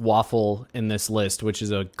no waffle in this list, which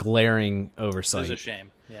is a glaring oversight. It's a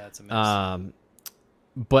shame. Yeah, it's a mess.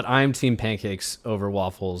 But I'm team pancakes over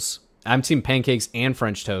waffles I'm team pancakes and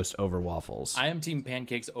French toast over waffles. I am team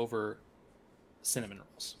pancakes over cinnamon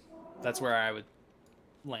rolls. That's where I would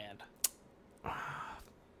land.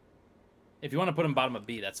 If you want to put them bottom of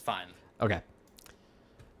B, that's fine. Okay.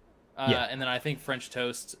 Yeah. And then I think French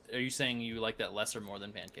toast. Are you saying you like that less or more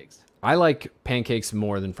than pancakes? I like pancakes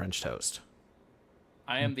more than French toast.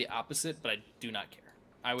 I am the opposite, but I do not care.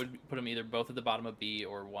 I would put them either both at the bottom of B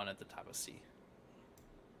or one at the top of C.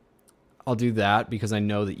 I'll do that because I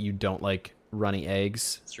know that you don't like runny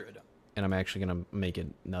eggs. That's true, I don't. And I'm actually going to make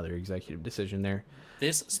another executive decision there.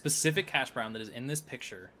 This specific hash brown that is in this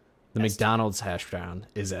picture. The McDonald's hash brown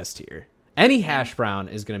is S tier. Any hash brown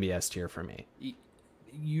is going to be S tier for me.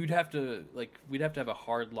 We'd have to have a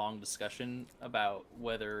hard, long discussion about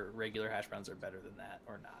whether regular hash browns are better than that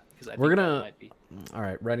or not. Because We're gonna. that might be. All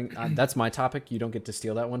right, writing. That's my topic. You don't get to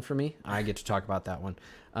steal that one from me. I get to talk about that one.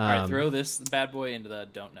 All right, throw this bad boy into the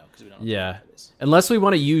don't know because we don't know what it is. Unless we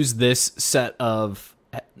want to use this set of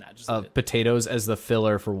just potatoes as the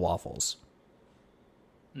filler for waffles.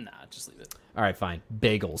 Nah, just leave it. All right, fine.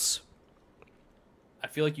 Bagels. I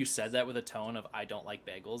feel like you said that with a tone of I don't like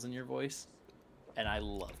bagels in your voice, and I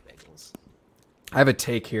love bagels. I have a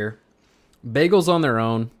take here. Bagels on their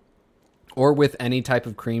own, or with any type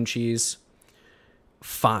of cream cheese,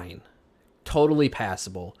 fine. Totally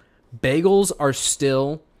passable. Bagels are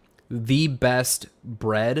still the best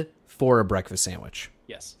bread for a breakfast sandwich.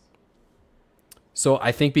 Yes. So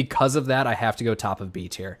I think because of that, I have to go top of B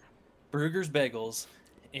tier. Bruegger's Bagels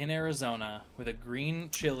in Arizona with a green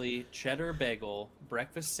chili cheddar bagel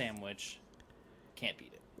breakfast sandwich. Can't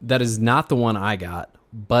beat it. That is not the one I got,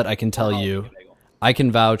 but I can tell you, I can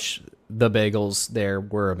vouch the bagels there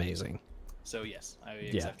were amazing. So yes, I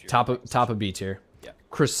accept your top of B tier. Yeah.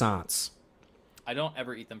 Croissants. I don't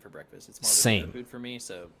ever eat them for breakfast. It's more of a food for me,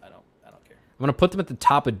 so I don't care. I'm gonna put them at the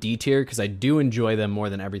top of D tier because I do enjoy them more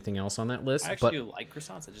than everything else on that list. I actually do like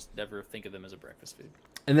croissants. I just never think of them as a breakfast food.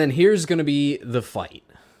 And then here's gonna be the fight.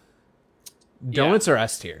 Donuts are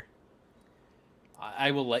S tier.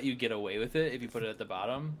 I will let you get away with it if you put it at the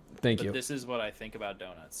bottom. Thank you. This is what I think about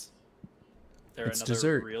donuts. They're It's another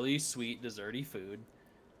dessert. really sweet, desserty food.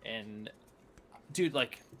 And, dude,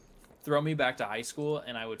 like, throw me back to high school,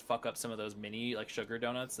 and I would fuck up some of those mini, like, sugar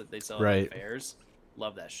donuts that they sell at the fairs.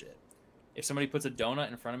 Love that shit. If somebody puts a donut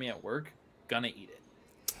in front of me at work, gonna eat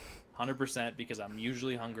it. 100% because I'm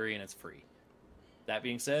usually hungry and it's free. That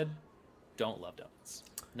being said, don't love donuts.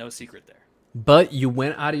 No secret there. But you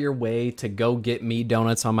went out of your way to go get me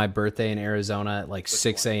donuts on my birthday in Arizona at like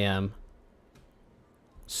 6 a.m.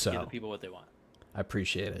 So give the people what they want. I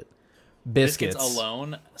appreciate it. Biscuits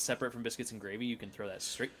alone, separate from biscuits and gravy, you can throw that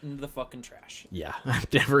straight into the fucking trash. Yeah, I'm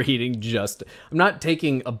never eating I'm not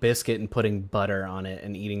taking a biscuit and putting butter on it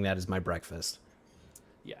and eating that as my breakfast.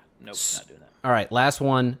 Yeah, nope, not doing that. All right, last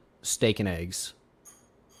one, steak and eggs.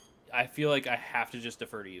 I feel like I have to just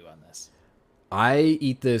defer to you on this. I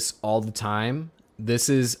eat this all the time. This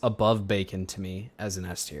is above bacon to me as an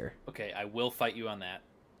S tier. Okay, I will fight you on that.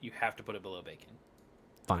 You have to put it below bacon.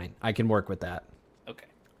 Fine, I can work with that. Okay.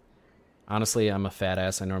 Honestly, I'm a fat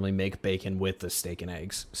ass. I normally make bacon with the steak and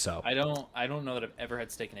eggs. So I don't know that I've ever had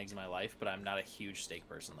steak and eggs in my life, but I'm not a huge steak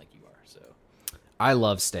person like you are. So I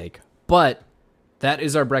love steak. But that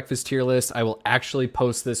is our breakfast tier list. I will actually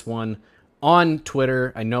post this one on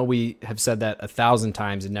Twitter. I know we have said that 1,000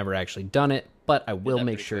 times and never actually done it, but I will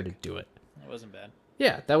make sure to do it. That wasn't bad.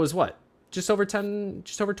 Yeah, that was what? Just over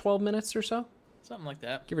 12 minutes or so? Something like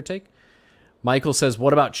that. Give or take. Michael says,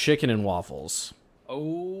 what about chicken and waffles?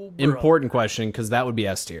 Oh, bro. Important question, because that would be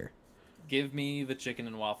S tier. Give me the chicken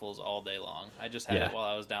and waffles all day long. I just had it while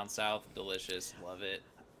I was down south. Delicious. Love it.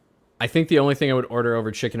 I think the only thing I would order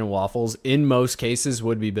over chicken and waffles in most cases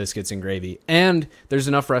would be biscuits and gravy. And there's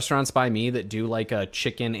enough restaurants by me that do like a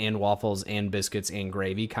chicken and waffles and biscuits and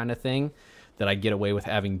gravy kind of thing that I get away with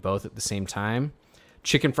having both at the same time.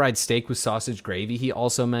 Chicken fried steak with sausage gravy, he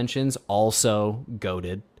also mentions, also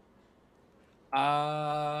goated.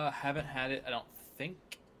 Haven't had it, I don't think.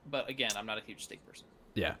 But again, I'm not a huge steak person.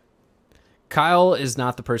 Yeah. Kyle is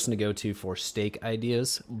not the person to go to for steak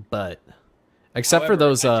ideas, but except for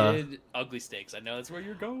those I did ugly steaks. I know that's where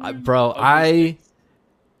you're going. Bro, I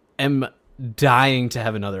am dying to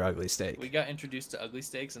have another ugly steak. We got introduced to ugly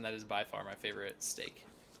steaks, and that is by far my favorite steak.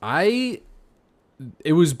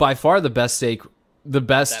 It was by far the best steak, the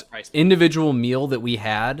best individual meal that we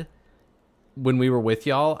had when we were with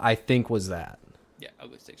y'all, I think was that. Yeah,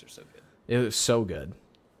 ugly steaks are so good. It was so good.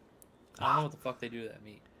 I don't know what the fuck they do to that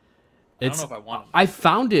meat. I don't know if I want them. I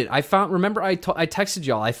found it. Remember I texted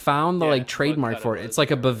y'all. I found the trademark for it. It's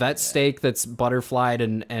like a bavette steak that's butterflied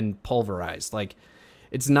and pulverized. Like,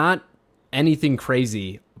 it's not anything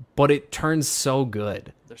crazy, but it turns so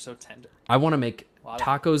good. They're so tender. I want to make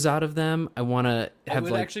tacos out of them. I want to have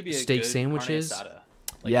like steak sandwiches.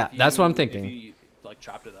 Like yeah, that's what I'm thinking. If you like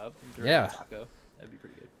chopped it up and threw it in a taco, that'd be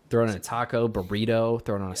pretty good. Throw it in a taco, burrito,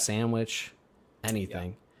 throw it on a sandwich,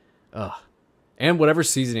 anything. Yeah. Ugh. And whatever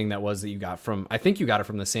seasoning that was that you got from, I think you got it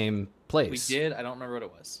from the same place. We did. I don't remember what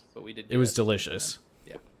it was, but we did. It was delicious.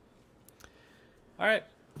 Yeah. All right.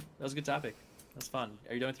 That was a good topic. That's fun.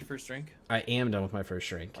 Are you done with your first drink? I am done with my first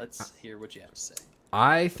drink. Let's hear what you have to say.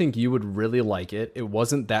 I think you would really like it. It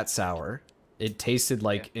wasn't that sour. It tasted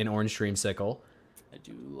like an orange dreamsicle. I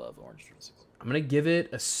do love orange dreamsicle. I'm going to give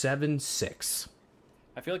it a 7.6.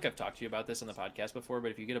 I feel like I've talked to you about this on the podcast before,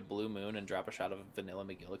 but if you get a Blue Moon and drop a shot of vanilla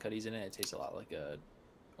McGillicuddy's in it, it tastes a lot like a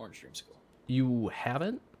orange dreamsicle. You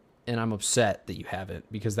haven't? And I'm upset that you haven't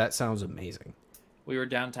because that sounds amazing. We were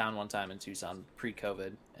downtown one time in Tucson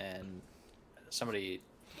pre-COVID, and somebody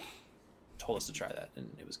told us to try that, and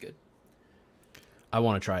it was good. I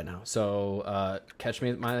want to try it now. So catch me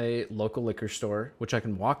at my local liquor store, which I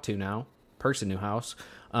can walk to now. Perks a new house.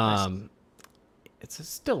 Nice. It's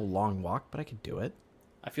still a long walk, but I could do it.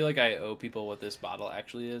 I feel like I owe people what this bottle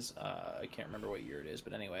actually is. I can't remember what year it is,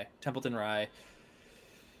 but anyway, Templeton Rye,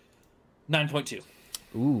 9.2.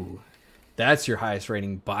 Ooh, that's your highest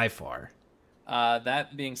rating by far.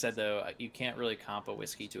 That being said, though, you can't really comp a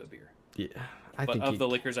whiskey to a beer. Yeah, but of the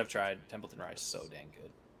liquors I've tried, Templeton Rye is so dang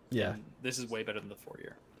good. Yeah, and this is way better than the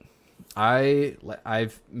 4-year.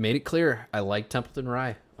 I've made it clear I like Templeton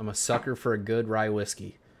Rye. I'm a sucker for a good rye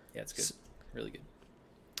whiskey. Yeah, it's good, really good.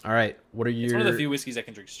 All right, what are your? It's one of the few whiskeys I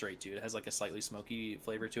can drink straight too. It has like a slightly smoky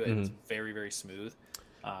flavor to it. Mm-hmm. It's very, very smooth.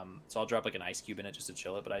 So I'll drop like an ice cube in it just to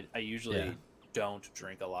chill it. But I usually don't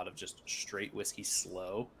drink a lot of just straight whiskey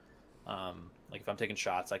slow. Like if I'm taking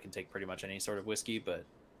shots, I can take pretty much any sort of whiskey, but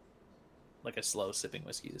like a slow sipping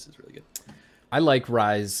whiskey, this is really good. I like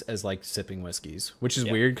ryes as like sipping whiskeys, which is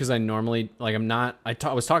weird because I normally like I'm not. I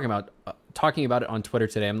was talking about it on Twitter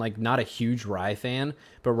today. I'm like not a huge rye fan,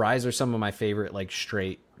 but ryes are some of my favorite like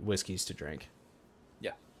straight whiskeys to drink.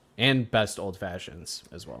 Yeah, and best old fashions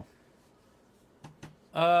as well.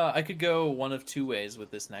 I could go one of two ways with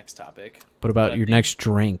this next topic. What about your next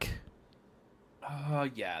drink?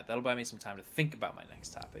 Yeah, that'll buy me some time to think about my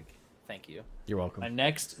next topic. Thank you. You're welcome. My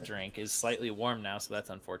next drink is slightly warm now, so that's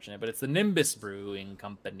unfortunate, but it's the Nimbus Brewing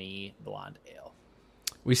Company Blonde Ale.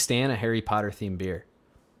 We stand a Harry Potter themed beer.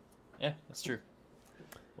 Yeah, that's true.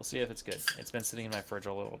 We'll see if it's good. It's been sitting in my fridge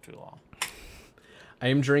a little too long. I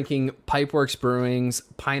am drinking Pipeworks Brewing's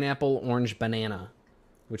Pineapple Orange Banana,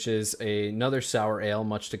 which is another sour ale,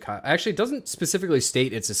 much to... Actually, it doesn't specifically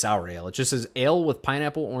state it's a sour ale. It just says ale with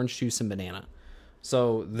pineapple, orange juice, and banana.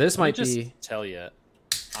 So this might be... just tell you,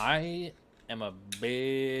 I am a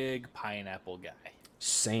big pineapple guy.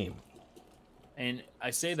 Same. And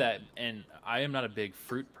I say that, and I am not a big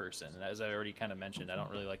fruit person. As I already kind of mentioned, I don't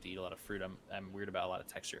really like to eat a lot of fruit. I'm weird about a lot of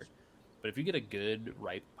texture. But if you get a good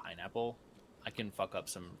ripe pineapple, I can fuck up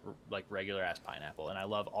some like regular ass pineapple, and I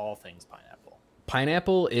love all things pineapple.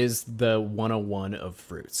 Pineapple is the 101 of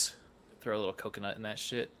fruits. Throw a little coconut in that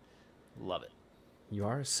shit. Love it. You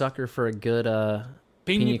are a sucker for a good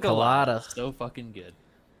pina colada. So fucking good.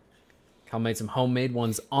 Cal made some homemade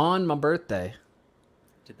ones on my birthday.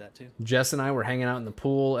 Did that too. Jess and I were hanging out in the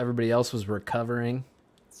pool. Everybody else was recovering.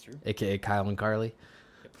 That's true. AKA Kyle and Carly.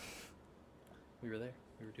 Yep. We were there.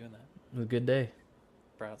 We were doing that. It was a good day.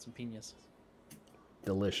 Brought out some piñas.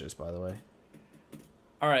 Delicious, by the way.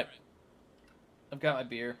 All right. I've got my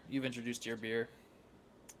beer. You've introduced your beer.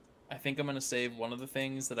 I think I'm going to save one of the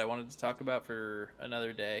things that I wanted to talk about for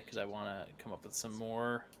another day because I want to come up with some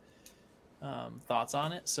more thoughts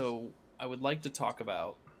on it. So I would like to talk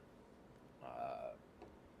about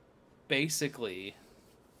basically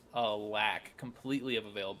a lack completely of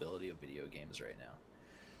availability of video games right now.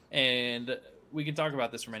 And we can talk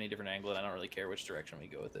about this from any different angle, and I don't really care which direction we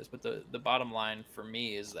go with this. But the bottom line for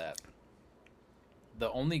me is that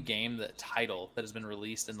the only title that has been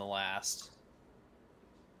released in the last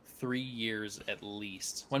 3 years at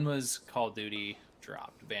least. When was Call of Duty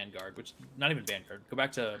dropped? Vanguard, which not even Vanguard. Go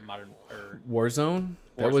back to Warzone.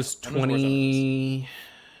 That was 20.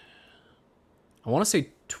 I want to say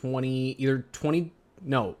 20.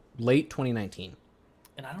 Late 2019.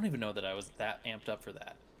 And I don't even know that I was that amped up for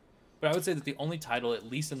that. But I would say that the only title, at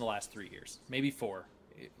least in the last 3 years, maybe 4.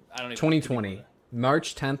 I don't even. 2020.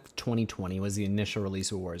 March 10th, 2020 was the initial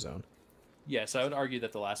release of Warzone. Yeah, so I would argue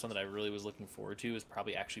that the last one that I really was looking forward to was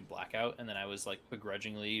probably actually Blackout, and then I was like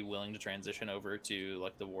begrudgingly willing to transition over to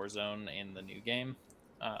like the Warzone and the new game.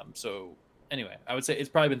 anyway, I would say it's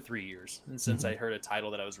probably been 3 years since I heard a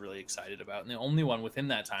title that I was really excited about, and the only one within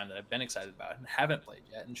that time that I've been excited about and haven't played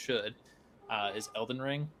yet and should is Elden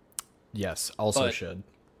Ring. Yes, also but should.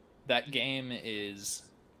 That game is,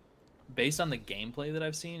 based on the gameplay that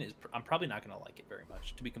I've seen, I'm probably not going to like it very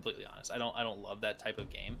much, to be completely honest. I don't love that type of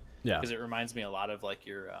game. Yeah, because it reminds me a lot of like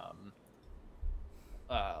your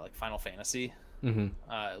like Final Fantasy.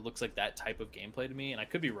 It looks like that type of gameplay to me, and I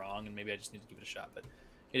could be wrong, and maybe I just need to give it a shot, but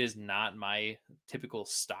it is not my typical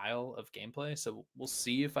style of gameplay. So we'll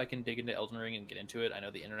see if I can dig into Elden Ring and get into it. I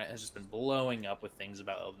know the internet has just been blowing up with things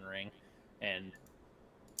about Elden Ring, and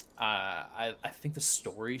I think the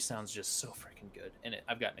story sounds just so freaking good, and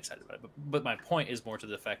I've gotten excited about it. But my point is more to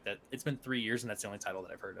the fact that it's been 3 years, and that's the only title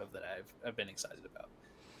that I've heard of that I've been excited about.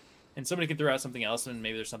 And somebody could throw out something else, and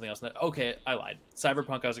maybe there's something else that, okay, I lied.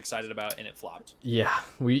 Cyberpunk I was excited about, and it flopped. Yeah,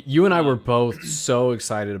 you and I were both so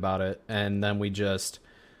excited about it, and then we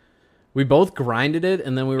both grinded it,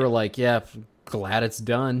 and then we were like, yeah, glad it's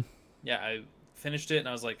done. Yeah, I finished it, and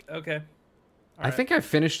I was like, okay. I think I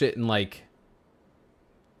finished it in like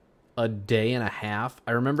a day and a half.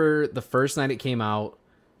 I remember the first night it came out,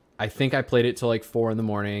 I think I played it till like 4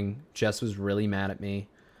 a.m. Jess was really mad at me.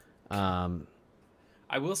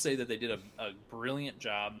 I will say that they did a brilliant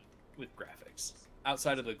job with graphics.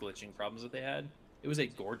 Outside of the glitching problems that they had, it was a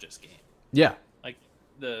gorgeous game. Yeah. Like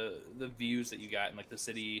the views that you got and like the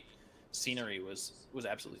city scenery was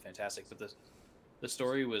absolutely fantastic, but the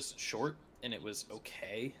story was short and it was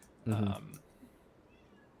okay.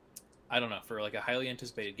 I don't know, for like a highly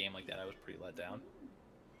anticipated game like that, I was pretty let down.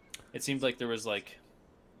 It seemed like there was like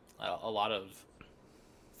a lot of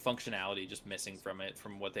functionality just missing from it,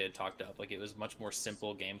 from what they had talked up. Like it was much more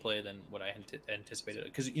simple gameplay than what I anticipated.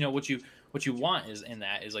 Because you know what you want is in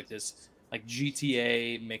that is like this like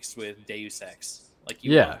GTA mixed with Deus Ex. Like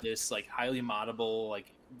you want this like highly moddable,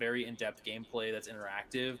 like very in-depth gameplay that's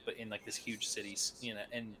interactive, but in like this huge city, you know,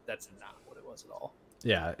 and that's not what it was at all.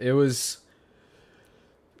 Yeah, it was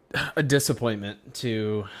a disappointment,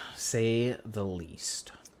 to say the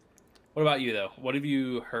least. What about you, though? What have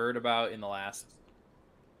you heard about in the last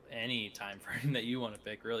any time frame that you want to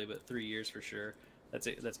pick, really, but 3 years for sure?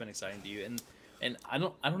 That's been exciting to you, and I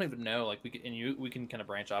don't even know. Like we can kind of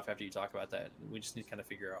branch off after you talk about that. We just need to kind of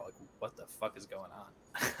figure out like what the fuck is going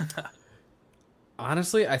on.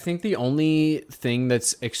 Honestly, I think the only thing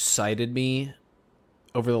that's excited me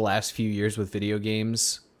over the last few years with video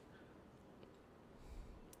games,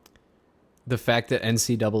 the fact that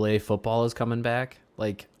NCAA football is coming back.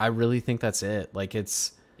 Like, I really think that's it. Like,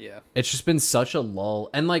 it's just been such a lull.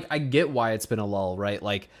 And, like, I get why it's been a lull, right?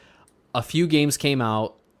 Like, a few games came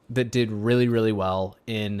out that did really, really well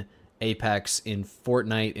in Apex, in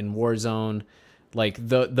Fortnite, in Warzone. Like,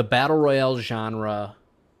 the Battle Royale genre,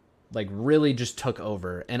 like, really just took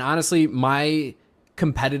over. And honestly, my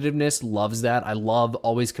competitiveness loves that. I love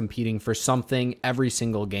always competing for something every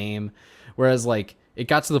single game. Whereas, like, it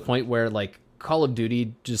got to the point where, like, Call of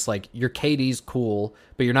Duty, just like your KD's cool,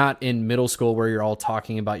 but you're not in middle school where you're all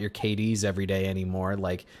talking about your KDs every day anymore.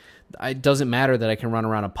 Like, it doesn't matter that I can run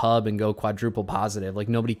around a pub and go quadruple positive. Like,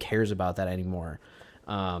 nobody cares about that anymore.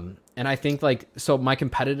 And I think, like, so my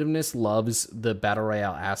competitiveness loves the battle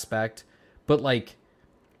royale aspect, but like,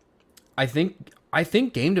 I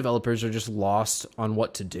think game developers are just lost on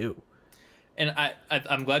what to do. And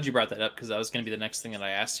I'm glad you brought that up, because that was going to be the next thing that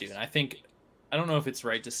I asked you. And I don't know if it's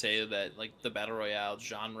right to say that like the battle royale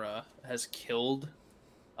genre has killed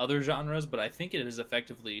other genres, but I think it has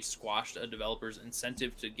effectively squashed a developer's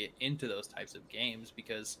incentive to get into those types of games,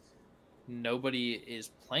 because nobody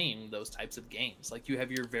is playing those types of games. Like, you have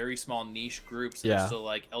your very small niche groups that are still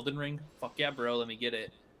like, Elden Ring, fuck yeah, bro, let me get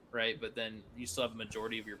it, right? But then you still have a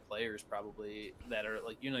majority of your players probably that are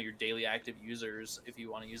like, you know, your daily active users, if you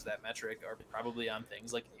want to use that metric, are probably on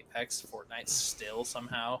things like Apex, Fortnite still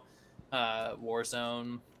somehow.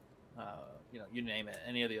 Warzone, you know, you name it,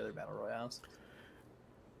 any of the other battle royales.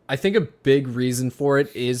 I think a big reason for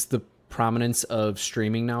it is the prominence of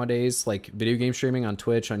streaming nowadays, like video game streaming on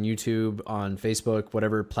Twitch, on YouTube, on Facebook,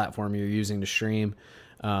 whatever platform you're using to stream.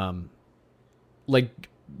 Like,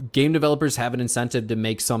 game developers have an incentive to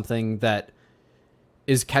make something that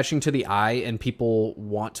is catching to the eye and people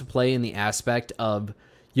want to play, in the aspect of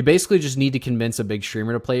you basically just need to convince a big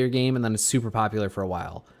streamer to play your game, and then it's super popular for a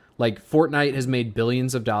while. Like, Fortnite has made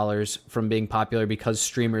billions of dollars from being popular because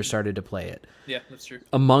streamers started to play it. Yeah, that's true.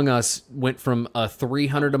 Among Us went from a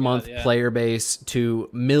 300 a month player base to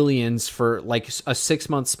millions for like a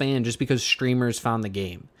 6-month span just because streamers found the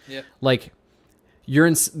game. Yeah. Like,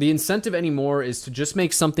 the incentive anymore is to just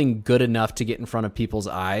make something good enough to get in front of people's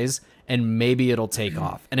eyes, and maybe it'll take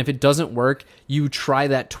off. And if it doesn't work, you try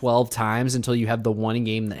that 12 times until you have the one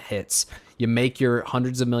game that hits. You make your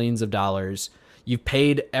hundreds of millions of dollars. You've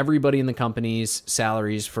paid everybody in the company's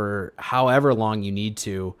salaries for however long you need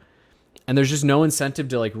to, and there's just no incentive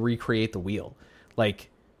to like recreate the wheel. Like,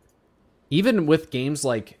 even with games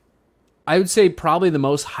like, I would say probably the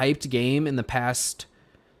most hyped game in the past,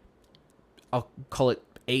 I'll call it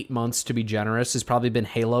 8 months to be generous, has probably been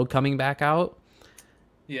Halo coming back out.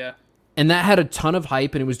 Yeah. And that had a ton of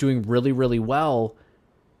hype and it was doing really, really well,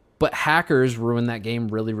 but hackers ruined that game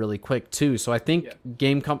really, really quick too. So I think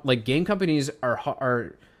game companies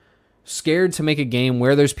are scared to make a game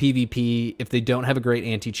where there's PvP if they don't have a great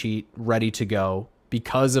anti-cheat ready to go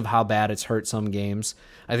because of how bad it's hurt some games.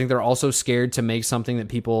 I think they're also scared to make something that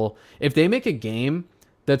people, if they make a game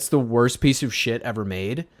that's the worst piece of shit ever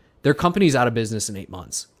made, their company's out of business in 8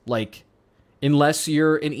 months. Like, unless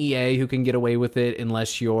you're an EA who can get away with it,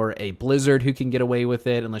 unless you're a Blizzard who can get away with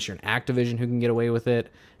it, unless you're an Activision who can get away with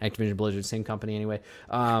it. Activision, Blizzard, same company anyway.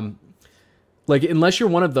 Like, unless you're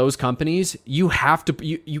one of those companies, you have to,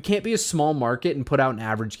 you can't be a small market and put out an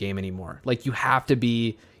average game anymore. Like, you have to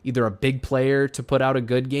be either a big player to put out a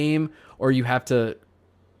good game, or you have to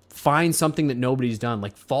find something that nobody's done,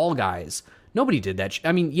 like Fall Guys. Nobody did that.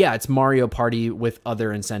 I mean, yeah, it's Mario Party with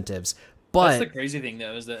other incentives, but that's the crazy thing,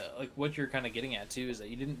 though, is that like what you're kind of getting at too is that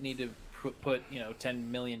you didn't need to put $10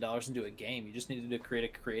 million into a game. You just needed to create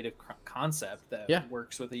a creative concept that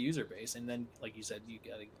works with a user base, and then, like you said, you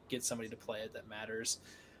got to get somebody to play it that matters,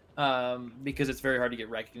 because it's very hard to get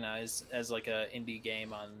recognized as like a indie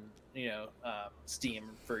game on Steam,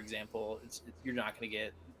 for example. You're not going to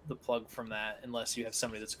get the plug from that unless you have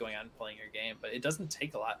somebody that's going out and playing your game. But it doesn't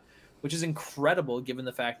take a lot, which is incredible given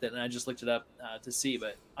the fact that, and I just looked it up to see,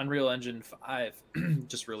 but Unreal Engine 5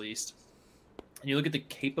 just released. And you look at the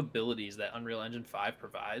capabilities that Unreal Engine 5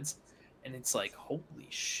 provides, and it's like, holy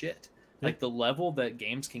shit. Like, the level that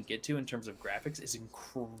games can get to in terms of graphics is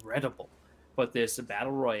incredible. But this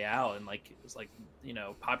Battle Royale and, like, it's like,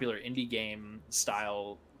 popular indie game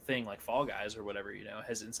style thing like Fall Guys or whatever,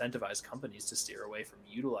 has incentivized companies to steer away from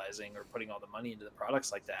utilizing or putting all the money into the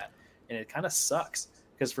products like that. And it kind of sucks.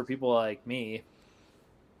 Because for people like me,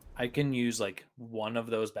 I can use like one of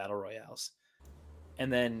those battle royales,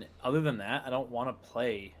 and then other than that, I don't want to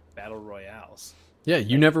play battle royales. Yeah,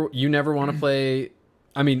 you never want to play.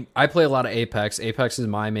 I mean, I play a lot of Apex. Apex is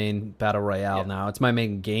my main battle royale now. It's my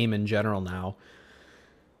main game in general now,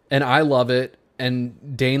 and I love it.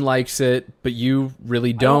 And Dane likes it, but you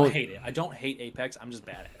really don't. I don't hate it. I don't hate Apex. I'm just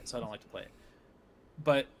bad at it, so I don't like to play it.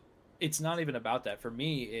 But it's not even about that. For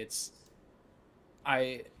me, it's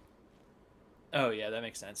oh yeah, that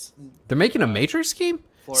makes sense. They're making a Matrix game?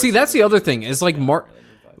 See, that's the other thing, is like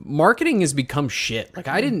marketing has become shit. Like,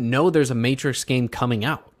 I didn't know there's a Matrix game coming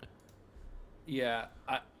out. Yeah,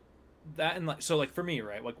 that, and like, so like for me,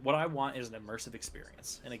 right, like what I want is an immersive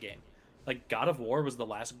experience in a game. Like, God of War was the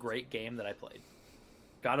last great game that I played.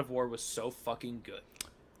 God of War was so fucking good.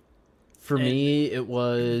 For me, it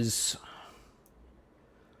was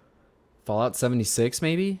Fallout 76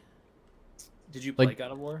 maybe. Did you play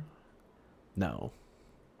God of War? No.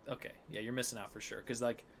 Okay, yeah, you're missing out for sure. Because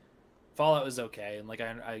like, Fallout was okay, and like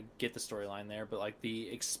I get the storyline there, but like the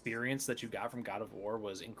experience that you got from God of War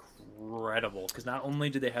was incredible. Because not only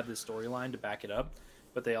did they have the storyline to back it up,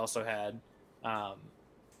 but they also had,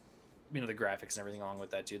 the graphics and everything along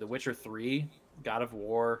with that too. The Witcher 3, God of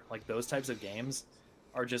War, like those types of games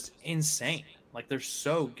are just insane. Like, they're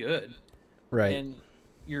so good, right? And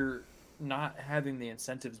you're not having the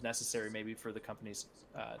incentives necessary maybe for the companies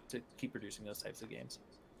to keep producing those types of games.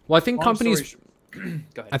 Well, I think companies Go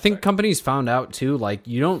ahead, I think companies found out too, like,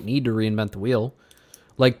 you don't need to reinvent the wheel.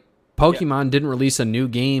 Like, Pokemon didn't release a new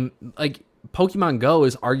game. Like, Pokemon Go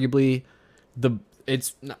is arguably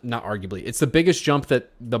it's not arguably, it's the biggest jump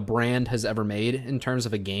that the brand has ever made in terms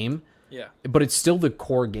of a game. Yeah. But it's still the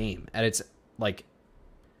core game, and it's like,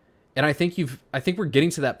 and I think we're getting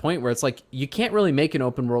to that point where it's like, you can't really make an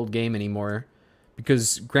open world game anymore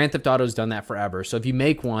because Grand Theft Auto's done that forever. So if you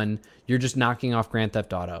make one, you're just knocking off Grand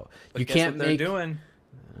Theft Auto. But you guess can't what they're doing.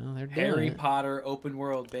 Well, they're Harry doing Potter open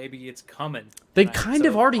world, baby, it's coming. They kind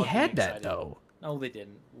of already had that though. No, they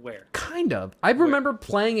didn't. Where? Kind of. I remember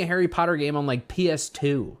playing a Harry Potter game on like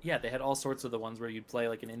PS2. Yeah, they had all sorts of the ones where you'd play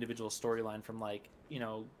like an individual storyline from like,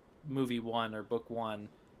 movie 1 or book 1.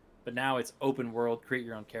 But now it's open world, create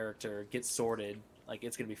your own character, get sorted. Like,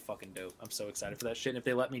 it's going to be fucking dope. I'm so excited for that shit. And if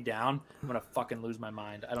they let me down, I'm going to fucking lose my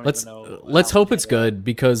mind. I don't even know. Let's hope it's good,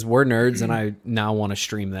 because we're nerds and I now want to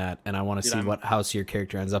stream that, and I want to see what house your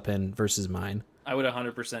character ends up in versus mine. I would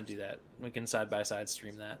 100% do that. We can side by side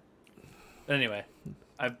stream that. But anyway,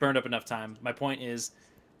 I've burned up enough time. My point is,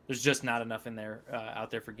 there's just not enough in there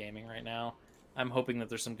out there for gaming right now. I'm hoping that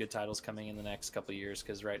there's some good titles coming in the next couple of years,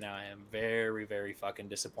 because right now I am very, very fucking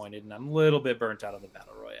disappointed, and I'm a little bit burnt out on the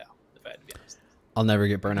Battle Royale, if I had to be honest. I'll never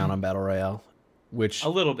get burnt out on Battle Royale, which... A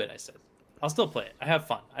little bit, I said. I'll still play it. I have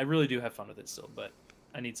fun. I really do have fun with it still, but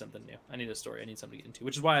I need something new. I need a story. I need something to get into,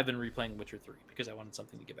 which is why I've been replaying Witcher 3, because I wanted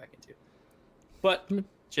something to get back into. But,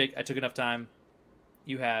 Jake, I took enough time.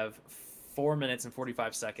 You have 4 minutes and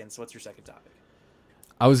 45 seconds. What's your second topic?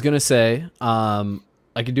 I was going to say...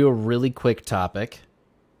 I could do a really quick topic,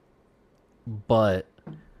 but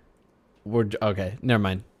okay, never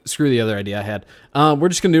mind. Screw the other idea I had. We're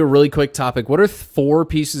just going to do a really quick topic. What are 4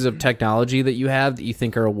 pieces of technology that you have that you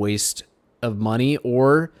think are a waste of money,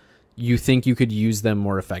 or you think you could use them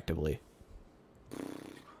more effectively?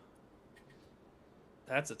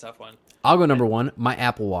 That's a tough one. I'll go number 1, my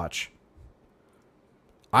Apple Watch.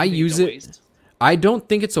 I use it. Waste? I don't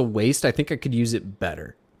think it's a waste. I think I could use it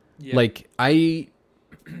better. Yeah. Like,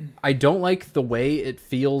 I don't like the way it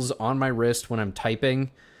feels on my wrist when I'm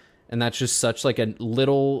typing, and that's just such like a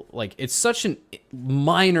little, like, it's such a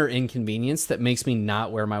minor inconvenience that makes me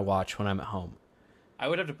not wear my watch when I'm at home. I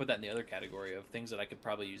would have to put that in the other category of things that I could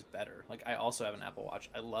probably use better. Like, I also have an Apple Watch.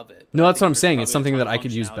 I love it. No, that's what I'm saying. It's something that I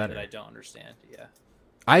could use better. That I don't understand. Yeah.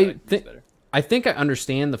 I think I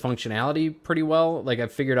understand the functionality pretty well. Like,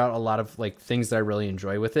 I've figured out a lot of like things that I really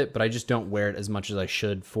enjoy with it, but I just don't wear it as much as I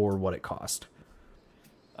should for what it cost.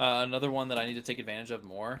 Another one that I need to take advantage of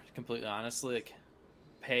more, completely honestly, like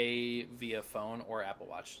pay via phone or Apple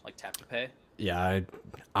Watch, like tap to pay. Yeah,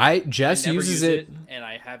 Jess uses it, and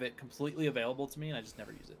I have it completely available to me, and I just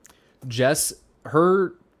never use it. Jess,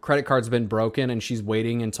 her credit card's been broken, and she's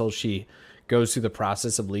waiting until she goes through the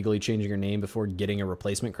process of legally changing her name before getting a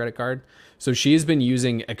replacement credit card. So she's been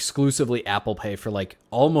using exclusively Apple Pay for like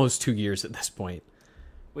almost 2 years at this point.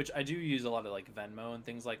 Which I do use a lot of like Venmo and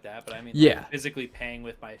things like that, but I mean, yeah, like, physically paying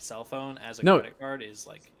with my cell phone as a credit card is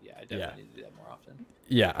like, yeah, I definitely need to do that more often.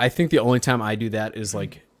 Yeah, I think the only time I do that is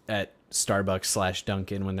like at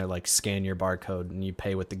Starbucks/Dunkin' when they're like scan your barcode and you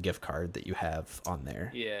pay with the gift card that you have on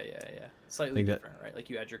there. Yeah. Slightly different, right? Like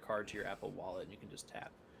you add your card to your Apple Wallet and you can just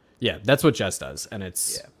tap. Yeah, that's what Jess does, and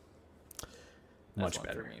it's much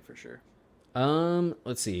better for me for sure.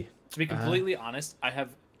 Let's see. To be completely honest, I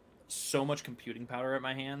have so much computing power at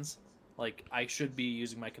my hands. Like, I should be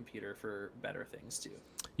using my computer for better things too.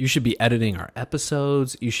 You should be editing our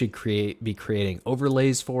episodes. You should be creating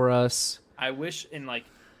overlays for us. I wish in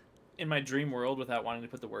my dream world, without wanting to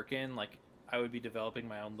put the work in, like I would be developing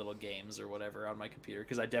my own little games or whatever on my computer,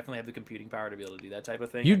 because I definitely have the computing power to be able to do that type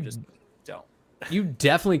of thing. I just don't. You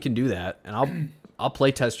definitely can do that, and I'll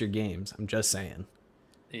play test your games. I'm just saying.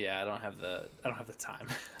 Yeah, I don't have the time.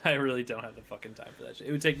 I really don't have the fucking time for that shit.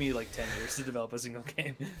 It would take me like 10 years to develop a single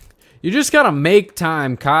game. You just gotta make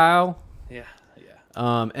time, Kyle. Yeah.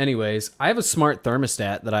 Anyways, I have a smart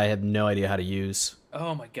thermostat that I have no idea how to use.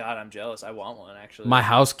 Oh my god, I'm jealous. I want one actually. My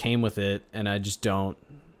house came with it, and I just don't.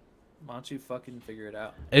 Why don't you fucking figure it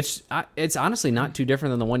out? It's honestly not too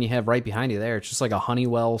different than the one you have right behind you there. It's just like a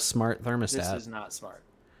Honeywell smart thermostat. This is not smart.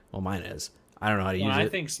 Well, mine is. I don't know how to use it. I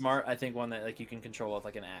think smart. I think one that like you can control with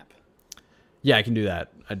like an app. Yeah, I can do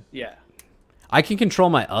that. Yeah. I can control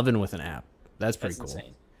my oven with an app. That's pretty cool.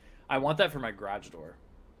 Insane. I want that for my garage door.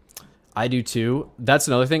 I do too. That's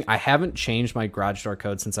another thing. I haven't changed my garage door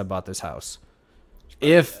code since I bought this house.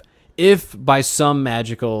 If by some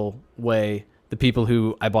magical way the people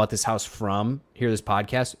who I bought this house from hear this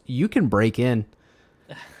podcast, you can break in.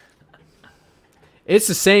 It's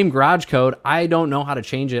the same garage code. I don't know how to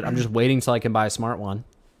change it. I'm just waiting till I can buy a smart one.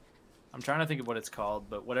 I'm trying to think of what it's called,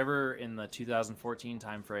 but whatever in the 2014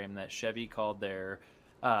 timeframe that Chevy called their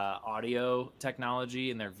audio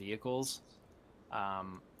technology in their vehicles.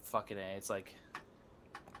 Fucking A. It's like,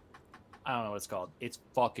 I don't know what it's called. It's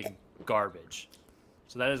fucking garbage.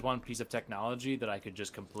 So that is one piece of technology that I could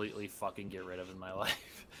just completely fucking get rid of in my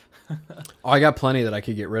life. Oh, I got plenty that I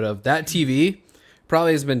could get rid of. That TV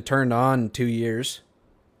probably has been turned on in 2 years,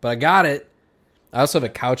 but I got it. I also have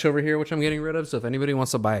a couch over here, which I'm getting rid of. So if anybody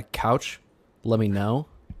wants to buy a couch, let me know.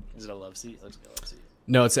 Is it a love seat? It looks like a love seat.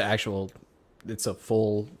 No, it's a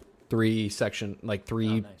full 3-section, like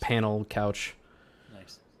 3-panel couch.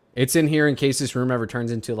 Nice. It's in here in case this room ever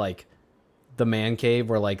turns into like the man cave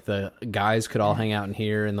where like the guys could all hang out in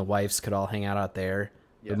here and the wives could all hang out there.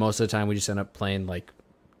 Yeah. But most of the time we just end up playing like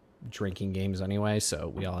drinking games anyway. So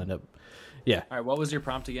we all end up, yeah. All right. What was your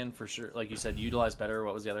prompt again for sure? Like you said, utilize better.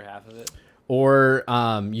 What was the other half of it? Or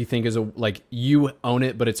you think you own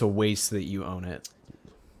it, but it's a waste that you own it.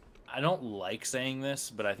 I don't like saying this,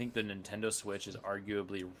 but I think the Nintendo Switch is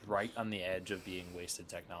arguably right on the edge of being wasted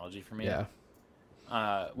technology for me. Yeah.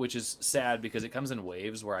 Which is sad because it comes in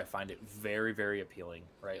waves where I find it very, very appealing,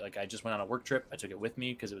 right? Like I just went on a work trip. I took it with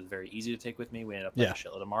me because it was very easy to take with me. We ended up playing a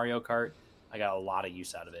shitload of Mario Kart. I got a lot of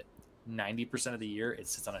use out of it. 90% of the year, it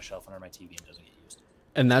sits on a shelf under my TV and doesn't get used.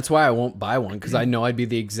 And that's why I won't buy one, because I know I'd be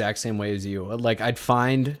the exact same way as you. Like I'd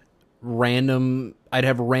have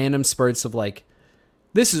random spurts of like,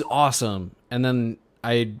 this is awesome. And then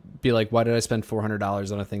I'd be like, why did I spend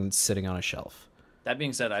 $400 on a thing that's sitting on a shelf? That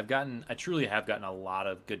being said, I truly have gotten a lot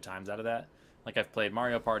of good times out of that. Like I've played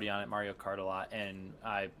Mario Party on it, Mario Kart a lot, and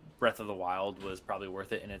Breath of the Wild was probably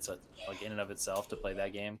worth it, and it's like in and of itself to play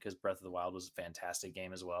that game because Breath of the Wild was a fantastic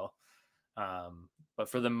game as well. But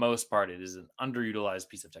for the most part, it is an underutilized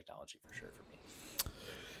piece of technology for sure for me.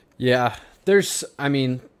 Yeah,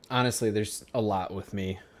 honestly, there's a lot with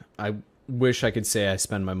me. I wish I could say I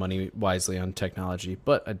spend my money wisely on technology,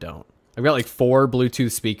 but I don't. I've got like 4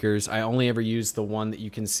 Bluetooth speakers. I only ever use the one that you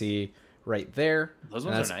can see right there. Those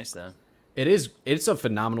ones are nice though. It's a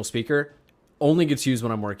phenomenal speaker. Only gets used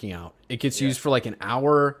when I'm working out. It gets used for like an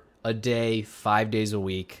hour a day, 5 days a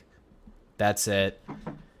week. That's it.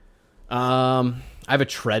 I have a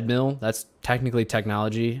treadmill. That's technically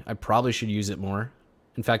technology. I probably should use it more.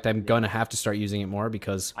 In fact, I'm going to have to start using it more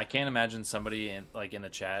because I can't imagine somebody in the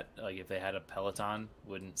chat, like if they had a Peloton,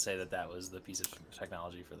 wouldn't say that was the piece of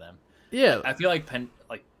technology for them. Yeah. I feel like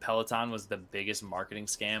Peloton was the biggest marketing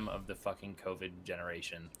scam of the fucking COVID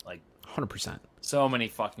generation. Like 100%. So many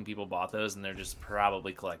fucking people bought those and they're just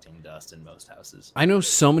probably collecting dust in most houses. I know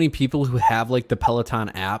so many people who have like the Peloton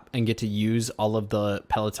app and get to use all of the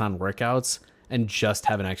Peloton workouts and just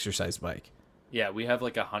have an exercise bike. Yeah, we have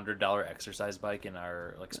like $100 exercise bike in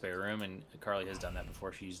our like spare room, and Carly has done that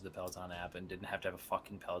before. She used the Peloton app and didn't have to have a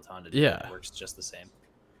fucking Peloton to do it. It works just the same.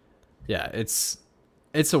 Yeah, it's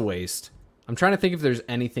a waste. I'm trying to think if there's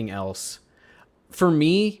anything else. For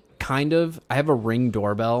me, kind of, I have a Ring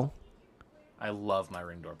doorbell. I love my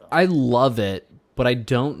Ring doorbell. I love it, but I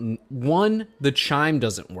don't. One, the chime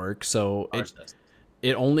doesn't work, so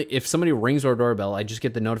it only if somebody rings our doorbell, I just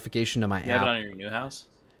get the notification to my app. You have it on your new house?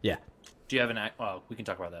 Yeah. Do you have well, we can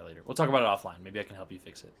talk about that later. We'll talk about it offline. Maybe I can help you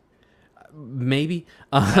fix it. Maybe.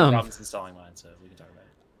 I have problems installing mine, so we can talk about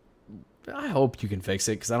it. I hope you can fix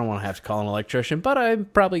it because I don't want to have to call an electrician, but I'm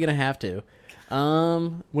probably going to have to.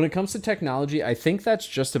 When it comes to technology, I think that's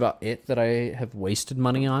just about it that I have wasted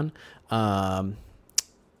money on. Probably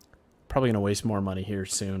going to waste more money here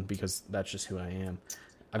soon because that's just who I am.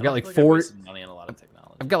 I've got like money on a lot of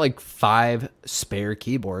technology. I've got like 5 spare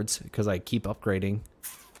keyboards because I keep upgrading.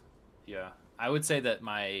 Yeah, I would say that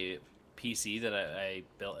my PC that I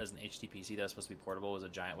built as an HD PC that was supposed to be portable was a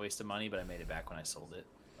giant waste of money, but I made it back when I sold it.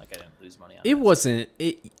 Like I didn't lose money on it. It wasn't.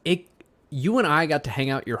 You and I got to hang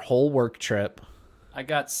out your whole work trip. I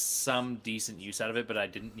got some decent use out of it, but I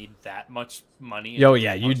didn't need that much money. Oh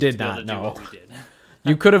yeah, you did not know.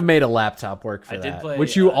 You could have made a laptop work for that,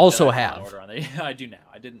 which you also have. I do now.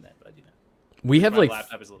 I didn't then, but I do now. We have my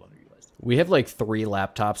laptop is a little underutilized. We have like 3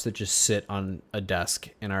 laptops that just sit on a desk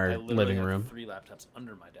in our living room. 3 laptops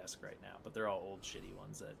under my desk right now, but they're all old shitty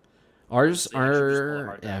ones that ours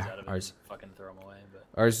fucking throw them away. But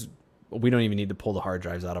ours, we don't even need to pull the hard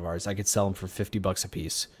drives out of ours. I could sell them for $50 a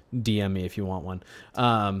piece. DM me if you want one.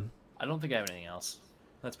 I don't think I have anything else.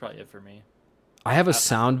 That's probably it for me. I have a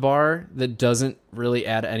sound bar that doesn't really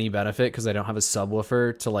add any benefit because I don't have a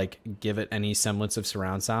subwoofer to like give it any semblance of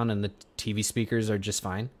surround sound, and the TV speakers are just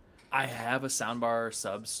fine. I have a soundbar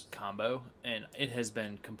subs combo, and it has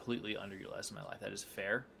been completely underutilized in my life. That is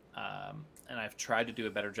fair. And I've tried to do a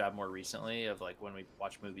better job more recently of like when we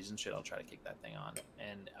watch movies and shit, I'll try to kick that thing on.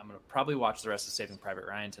 And I'm going to probably watch the rest of Saving Private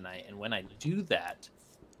Ryan tonight. And when I do that...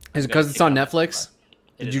 Is it because it's on Netflix?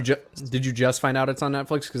 Did you just find out it's on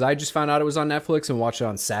Netflix? Because I just found out it was on Netflix and watched it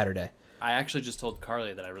on Saturday. I actually just told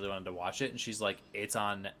Carly that I really wanted to watch it, and she's like, it's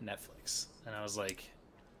on Netflix. And I was like,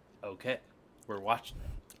 okay, we're watching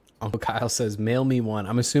it. Uncle Kyle says, mail me one.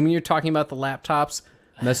 I'm assuming you're talking about the laptops.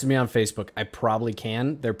 Message me on Facebook. I probably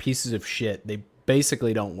can. They're pieces of shit. They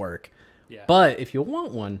basically don't work. Yeah. But if you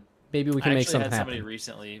want one, maybe we can make something happen. I actually had somebody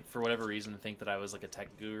recently, for whatever reason, think that I was like a tech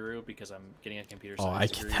guru because I'm getting a computer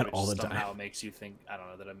science degree. I get that all the time. Somehow makes you think, I don't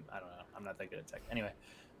know. I'm not that good at tech. Anyway,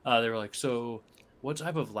 they were like, so what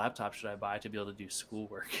type of laptop should I buy to be able to do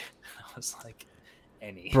schoolwork? I was like,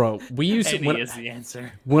 any. Bro, we used any is the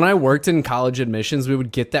answer. When I worked in college admissions, we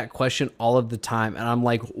would get that question all of the time, and I'm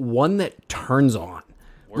like, one that turns on.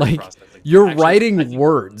 Like you're actually, writing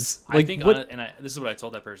words. I think, this is what I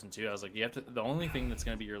told that person too. I was like, you have to. The only thing that's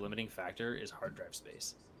going to be your limiting factor is hard drive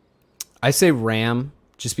space. I say RAM,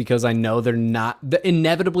 just because I know they're not.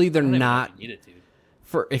 Inevitably, they're not. Need it, dude.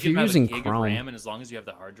 For if you're using a gig Chrome, of RAM, and as long as you have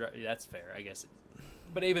the hard drive, that's fair, I guess.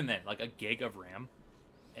 But even then, like a gig of RAM,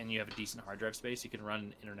 and you have a decent hard drive space, you can run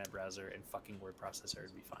an internet browser and fucking word processor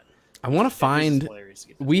and be fine. I want to find.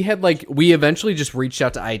 We eventually just reached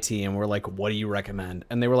out to IT and we're like, "What do you recommend?"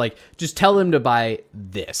 And they were like, "Just tell him to buy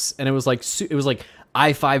this." And it was like i5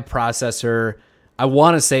 processor. I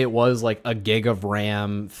want to say it was like a gig of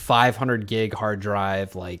RAM, 500 gig hard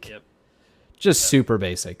drive, super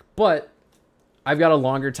basic. But I've got a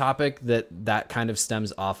longer topic that kind of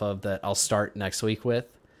stems off of that I'll start next week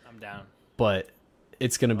with. I'm down. But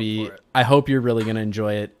it's going to be, I hope you're really going to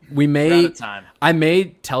enjoy it. I may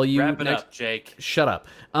tell you. Wrap it up, Jake. Shut up.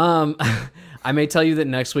 I may tell you that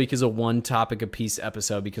next week is a one topic a piece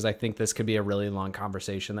episode because I think this could be a really long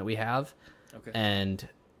conversation that we have. Okay. And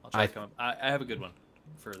I'll try to come up. I have a good one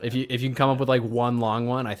for that. If you can come up with like one long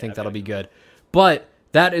one, I think that'll be good. But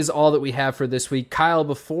that is all that we have for this week. Kyle,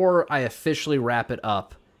 before I officially wrap it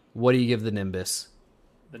up, what do you give the Nimbus?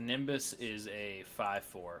 The Nimbus is a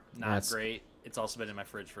 5.4. Not great. It's also been in my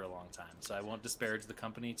fridge for a long time, so I won't disparage the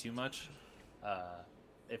company too much.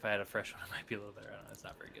 If I had a fresh one, it might be a little better. I don't know. It's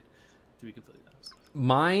not very good, to be completely honest.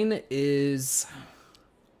 Mine is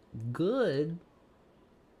good.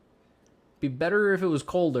 Be better if it was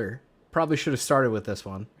colder. Probably should have started with this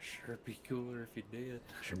one. Sure, be cooler if you did.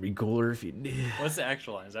 Should be cooler if you did. What's the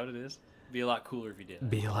actual line? Is that what it is? Be a lot cooler if you did.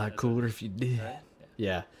 Be a lot cooler if you did. Right?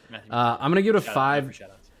 Yeah. I'm gonna give it a 5.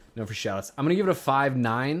 No for shoutouts. I'm gonna give it a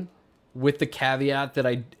 5.9, with the caveat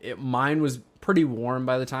that mine was pretty warm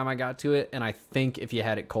by the time I got to it, and I think if you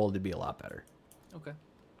had it cold, it'd be a lot better. Okay.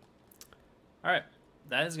 All right.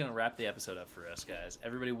 That is gonna wrap the episode up for us, guys.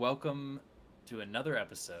 Everybody, welcome to another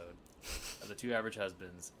episode of the Two Average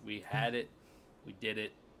Husbands. We had it, we did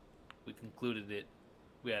it, we concluded it,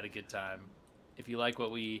 we had a good time. If you like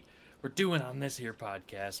what we're doing on this here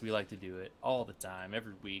podcast, we like to do it all the time,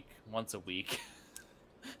 every week, once a week.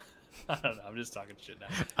 I don't know, I'm just talking shit now.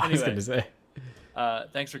 Anyway, I was gonna say.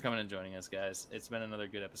 Thanks for coming and joining us, guys. It's been another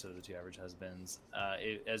good episode of the Two Average Husbands.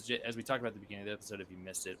 As we talked about at the beginning of the episode, if you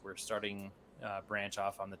missed it, we're starting branch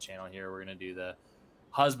off on the channel here. We're going to do the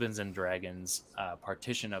Husbands and Dragons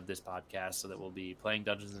partition of this podcast, so that we'll be playing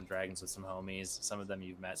Dungeons and Dragons with some homies. Some of them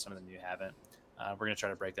you've met, some of them you haven't. We're going to try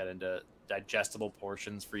to break that into digestible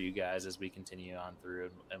portions for you guys as we continue on through,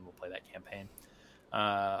 and we'll play that campaign.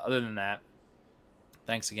 Other than that,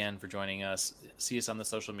 thanks again for joining us. See us on the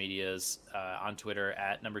social medias, on Twitter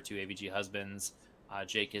at @2AVGHusbands.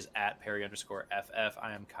 Jake is at Perry_FF.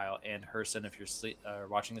 I am Kyle and Herson. If you're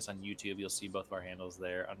watching this on YouTube, you'll see both of our handles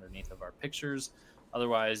there underneath of our pictures.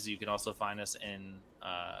 Otherwise, you can also find us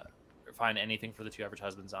find anything for the Two Average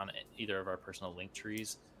Husbands on either of our personal link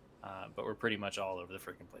trees. But we're pretty much all over the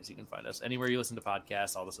freaking place. You can find us anywhere you listen to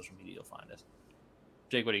podcasts, all the social media, you'll find us.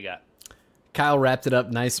 Jake, what do you got? Kyle wrapped it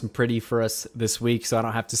up nice and pretty for us this week, so I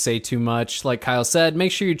don't have to say too much. Like Kyle said,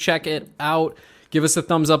 make sure you check it out. Give us a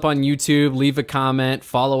thumbs up on YouTube. Leave a comment.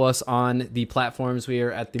 Follow us on the platforms. We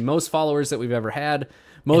are at the most followers that we've ever had.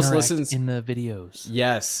 Most listens in the videos.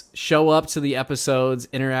 Yes. Show up to the episodes.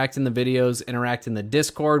 Interact in the videos. Interact in the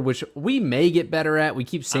Discord, which we may get better at. We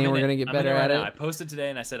keep saying we're going to get better at it. I posted today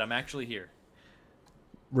and I said I'm actually here.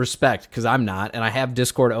 Respect, because I'm not, and I have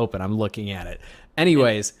Discord open. I'm looking at it.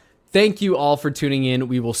 Anyways. Thank you all for tuning in.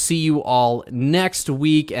 We will see you all next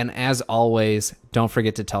week. And as always, don't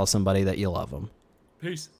forget to tell somebody that you love them. Peace.